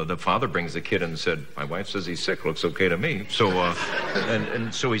 and the father brings the kid and said, my wife says he's sick, looks okay to me. So,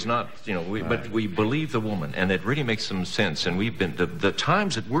 and so he's not, but we believe the woman, and it really makes some sense. And we've been, the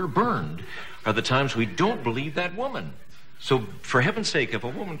times that we're burned are the times we don't believe that woman. So, for heaven's sake, if a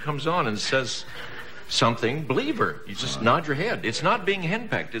woman comes on and says something, believe her. You just nod your head. It's not being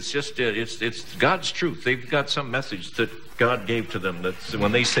henpecked. It's just, it's God's truth. They've got some message that God gave to them that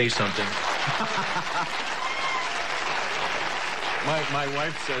when they say something... My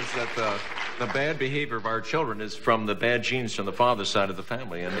wife says that the bad behavior of our children is from the bad genes from the father's side of the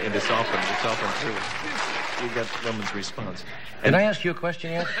family, and it's often true. You get women's response. Did I ask you a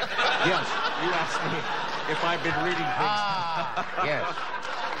question yet? Yes, you asked me if I've been reading things. Yes.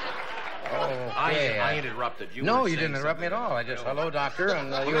 Okay. I interrupted you. No, you didn't interrupt me at all. I just, hello, doctor,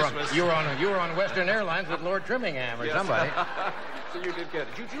 and you were on Western Airlines with Lord Trimmingham or somebody. So you did get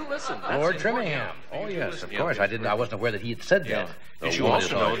it. Did you listen? Lord Trimmingham. Oh, yes, of course. I wasn't aware that he had said that. Did you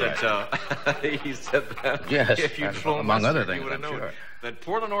also know that he said that? Yes, if you'd flown among other Western, things, I'm sure. That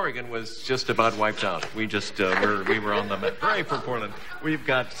Portland, Oregon was just about wiped out. We just, we were on the map. Hooray for Portland. We've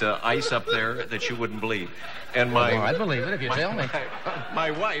got ice up there that you wouldn't believe. And I'd believe it if you tell me.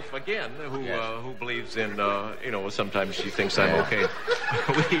 My wife, again, who believes in, sometimes she thinks I'm okay.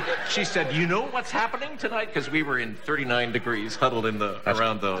 She said, you know what's happening tonight? Because we were in 39 degrees huddled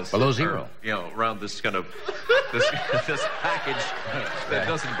around those. Below zero. Around this kind of, this package that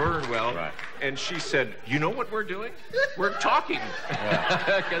doesn't burn well. Right. And she said, you know what we're doing? We're talking.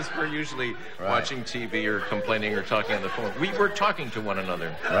 Because we're usually watching TV or complaining or talking on the phone. We were talking to one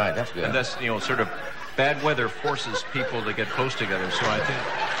another. Right, that's good. And that's, sort of bad weather forces people to get close together. So I think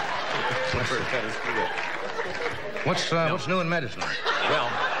What's new in medicine? Well,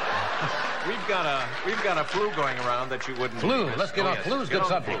 We've got a flu going around that you wouldn't. Flu. miss. Let's get on. Yes. Flu's Get good on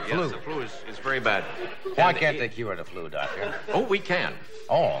subject. Flu. Flu. Yes, the flu is very bad. Why And can't they cure the flu, Doctor? Oh, we can.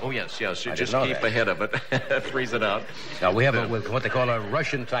 Oh. Oh, yes. You I just didn't know keep that. ahead of it. Freeze it out. Now, we have what they call a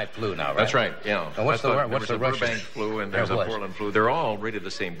Russian-type flu now, right? That's right, yeah. Now, what's the There's a Russian? Burbank flu and there's a Portland flu. They're all rated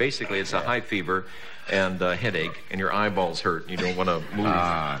the same. Basically, it's a high fever and a headache, and your eyeballs hurt, and you don't want to move.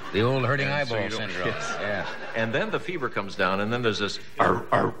 The old hurting And so eyeball you don't- syndrome. Yes. Yes. And then the fever comes down, and then there's this kind of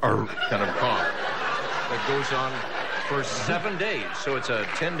cough that goes on for 7 days. So it's a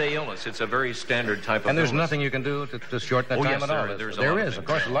 10-day illness. It's a very standard type of And there's illness. nothing you can do to shorten that Oh, time yes, at all. there's There a lot is, of of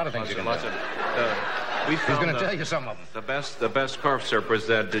course, things. a lot of things you can do. We He's found going to tell you some of them. the best cough syrup was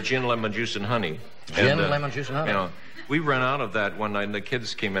that gin, lemon juice, and honey. Gin, lemon juice, and honey. You know, we ran out of that one night, and the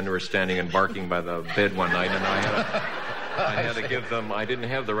kids came in and were standing and barking by the bed one night, and I had to give them. I didn't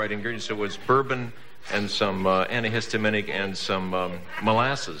have the right ingredients. So it was bourbon and some antihistaminic and some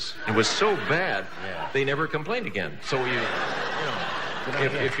molasses. It was so bad, they never complained again. So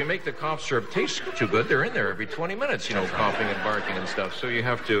if you make the cough syrup taste too good, they're in there every 20 minutes, coughing and barking and stuff. So you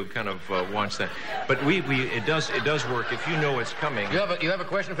have to kind of watch that. But it does work if you know it's coming. You have a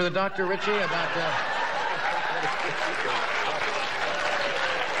question for the doctor, Richie, about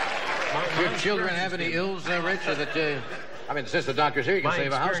your children have any ills, Rich? Or that since the doctor's here, you can My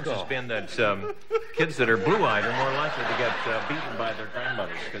save a house experience call. has been that kids that are blue-eyed are more likely to get beaten by their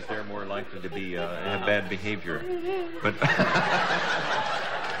grandmothers because they're more likely to be have bad behavior. But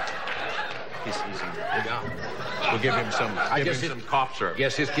we'll give him some cough syrup.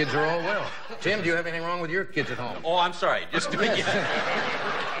 Guess his kids are all well. Tim, do you have anything wrong with your kids at home? Oh, I'm sorry. Just doing it.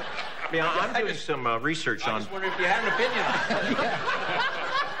 I'm doing some research on. I just wonder if you had an opinion.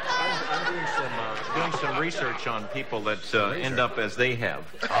 I'm doing some research on people that end up as they have.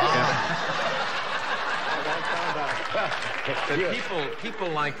 That people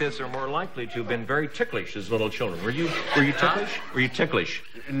like this are more likely to have been very ticklish as little children. Were you ticklish? Were you ticklish?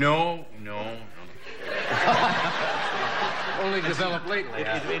 No. Only developed lately.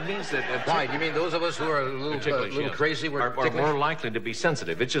 It means that. Why? Do you mean those of us who are a little Ticklish, crazy are more likely to be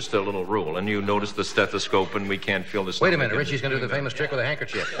sensitive? It's just a little rule. And you notice the stethoscope, and we can't feel the. Wait a minute, Richie's going to do the famous trick with a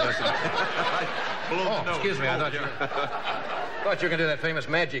handkerchief. Excuse me, I thought you were going to do that famous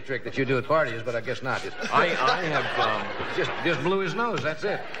magic trick that you do at parties, but I guess not. I have just blew his nose. That's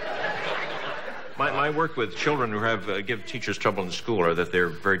it. My work with children who have give teachers trouble in school are that they're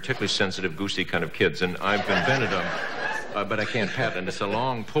very ticklish, sensitive, goosey kind of kids, and I've invented them. But I can't patent. It's a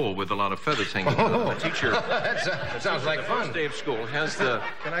long pole with a lot of feathers hanging. The teacher. That sounds like fun. First day of school has the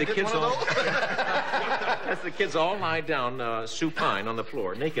kids all has the kids all lie down supine on the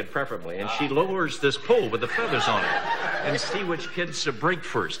floor, naked preferably, and she lowers this pole with the feathers on it, and see which kids break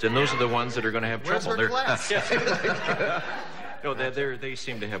first, and those are the ones that are going to have trouble. No, they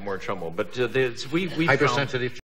seem to have more trouble, but we hypersensitive.